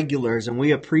our regulars, and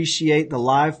we appreciate the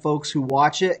live folks who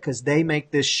watch it because they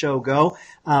make this show go.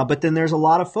 But then there's a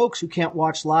lot of folks who can't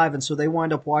watch live, and so they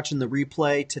wind up watching the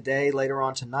replay today, later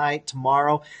on tonight,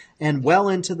 tomorrow, and well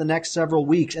into the next several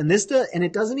weeks. And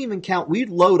it doesn't even count. We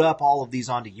load up all of these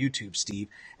onto YouTube, Steve.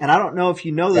 And I don't know if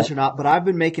you know this or not, but I've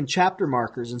been making chapter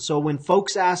markers. And so when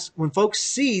folks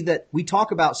see that we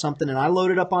talk about something and I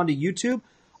load it up onto YouTube,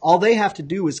 all they have to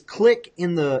do is click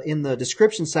in the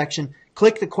description section,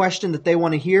 click the question that they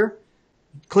want to hear,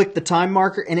 click the time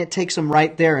marker, and it takes them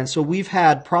right there. And so we've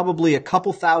had probably a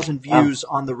couple thousand views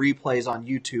on the replays on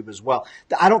YouTube as well.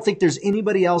 I don't think there's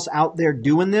anybody else out there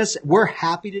doing this. We're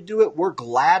happy to do it. We're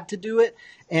glad to do it.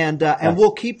 And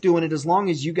we'll keep doing it as long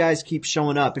as you guys keep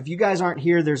showing up. If you guys aren't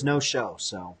here, there's no show.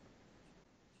 So.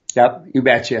 Yep, you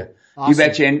betcha. Awesome. You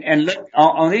betcha. And look,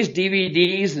 on these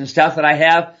DVDs and stuff that I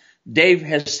have, Dave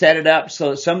has set it up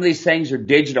so that some of these things are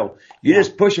digital. You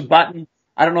just push a button.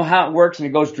 I don't know how it works, and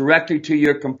it goes directly to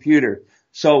your computer.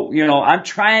 So, I'm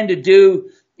trying to do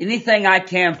anything I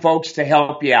can, folks, to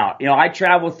help you out. I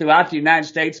travel throughout the United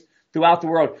States, throughout the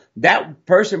world. That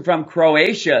person from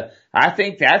Croatia, I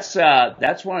think that's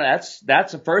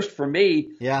a first for me.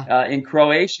 Yeah. In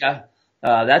Croatia.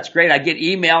 That's great. I get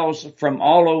emails from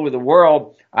all over the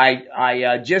world.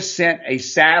 I just sent a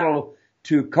saddle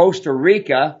to Costa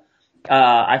Rica.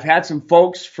 I've had some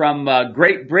folks from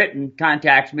Great Britain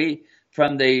contact me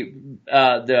from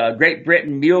the Great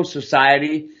Britain Mule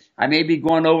Society. I may be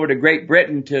going over to Great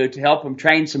Britain to help them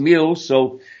train some mules.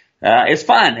 So it's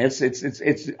fun.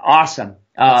 It's awesome.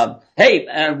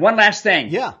 Hey, one last thing.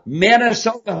 Yeah.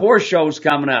 Minnesota Horse Show's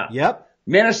coming up. Yep.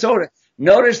 Minnesota.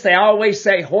 Notice they always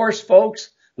say horse, folks.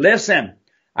 Listen,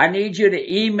 I need you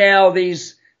to email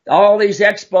all these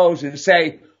expos and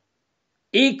say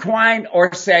equine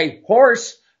or say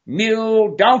horse,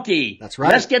 mule, donkey. That's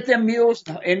right. Let's get them mules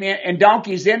and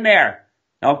donkeys in there.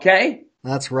 Okay?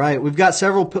 That's right. We've got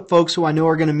several folks who I know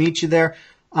are going to meet you there.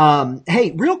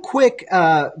 Hey, real quick,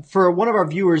 for one of our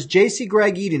viewers, JC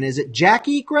Greg Eden, is it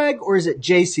Jackie Greg or is it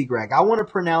JC Greg? I want to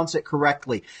pronounce it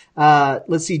correctly.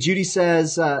 Let's see. Judy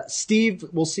says, Steve,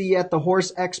 we'll see you at the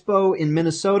Horse Expo in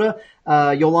Minnesota.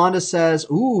 Yolanda says,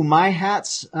 ooh, my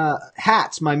hats,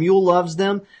 my mule loves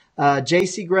them.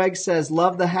 JC Greg says,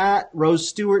 love the hat. Rose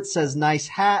Stewart says, nice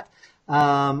hat.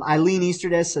 Eileen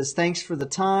Easterdes says, thanks for the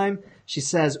time. She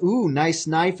says, ooh, nice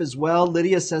knife as well.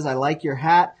 Lydia says, I like your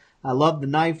hat. I love the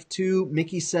knife too.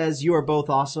 Mickey says, you are both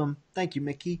awesome. Thank you,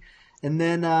 Mickey. And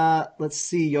then, let's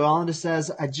see. Yolanda says,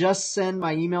 I just send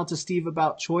my email to Steve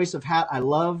about choice of hat. I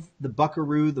love the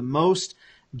Buckaroo the most.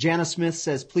 Jana Smith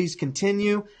says, please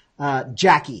continue.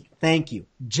 Jackie, thank you.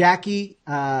 Jackie,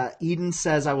 Eden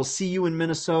says, I will see you in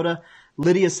Minnesota.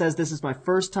 Lydia says, this is my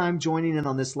first time joining in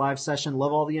on this live session.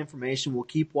 Love all the information. We'll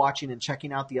keep watching and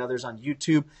checking out the others on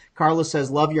YouTube. Carla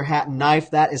says, love your hat and knife.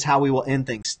 That is how we will end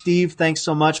things. Steve, thanks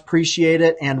so much. Appreciate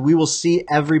it. And we will see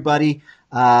everybody.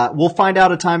 We'll find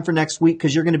out a time for next week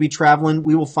because you're going to be traveling.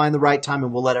 We will find the right time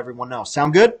and we'll let everyone know.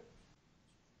 Sound good?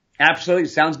 Absolutely.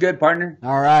 Sounds good, partner.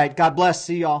 All right. God bless.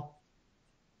 See y'all.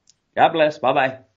 God bless. Bye-bye.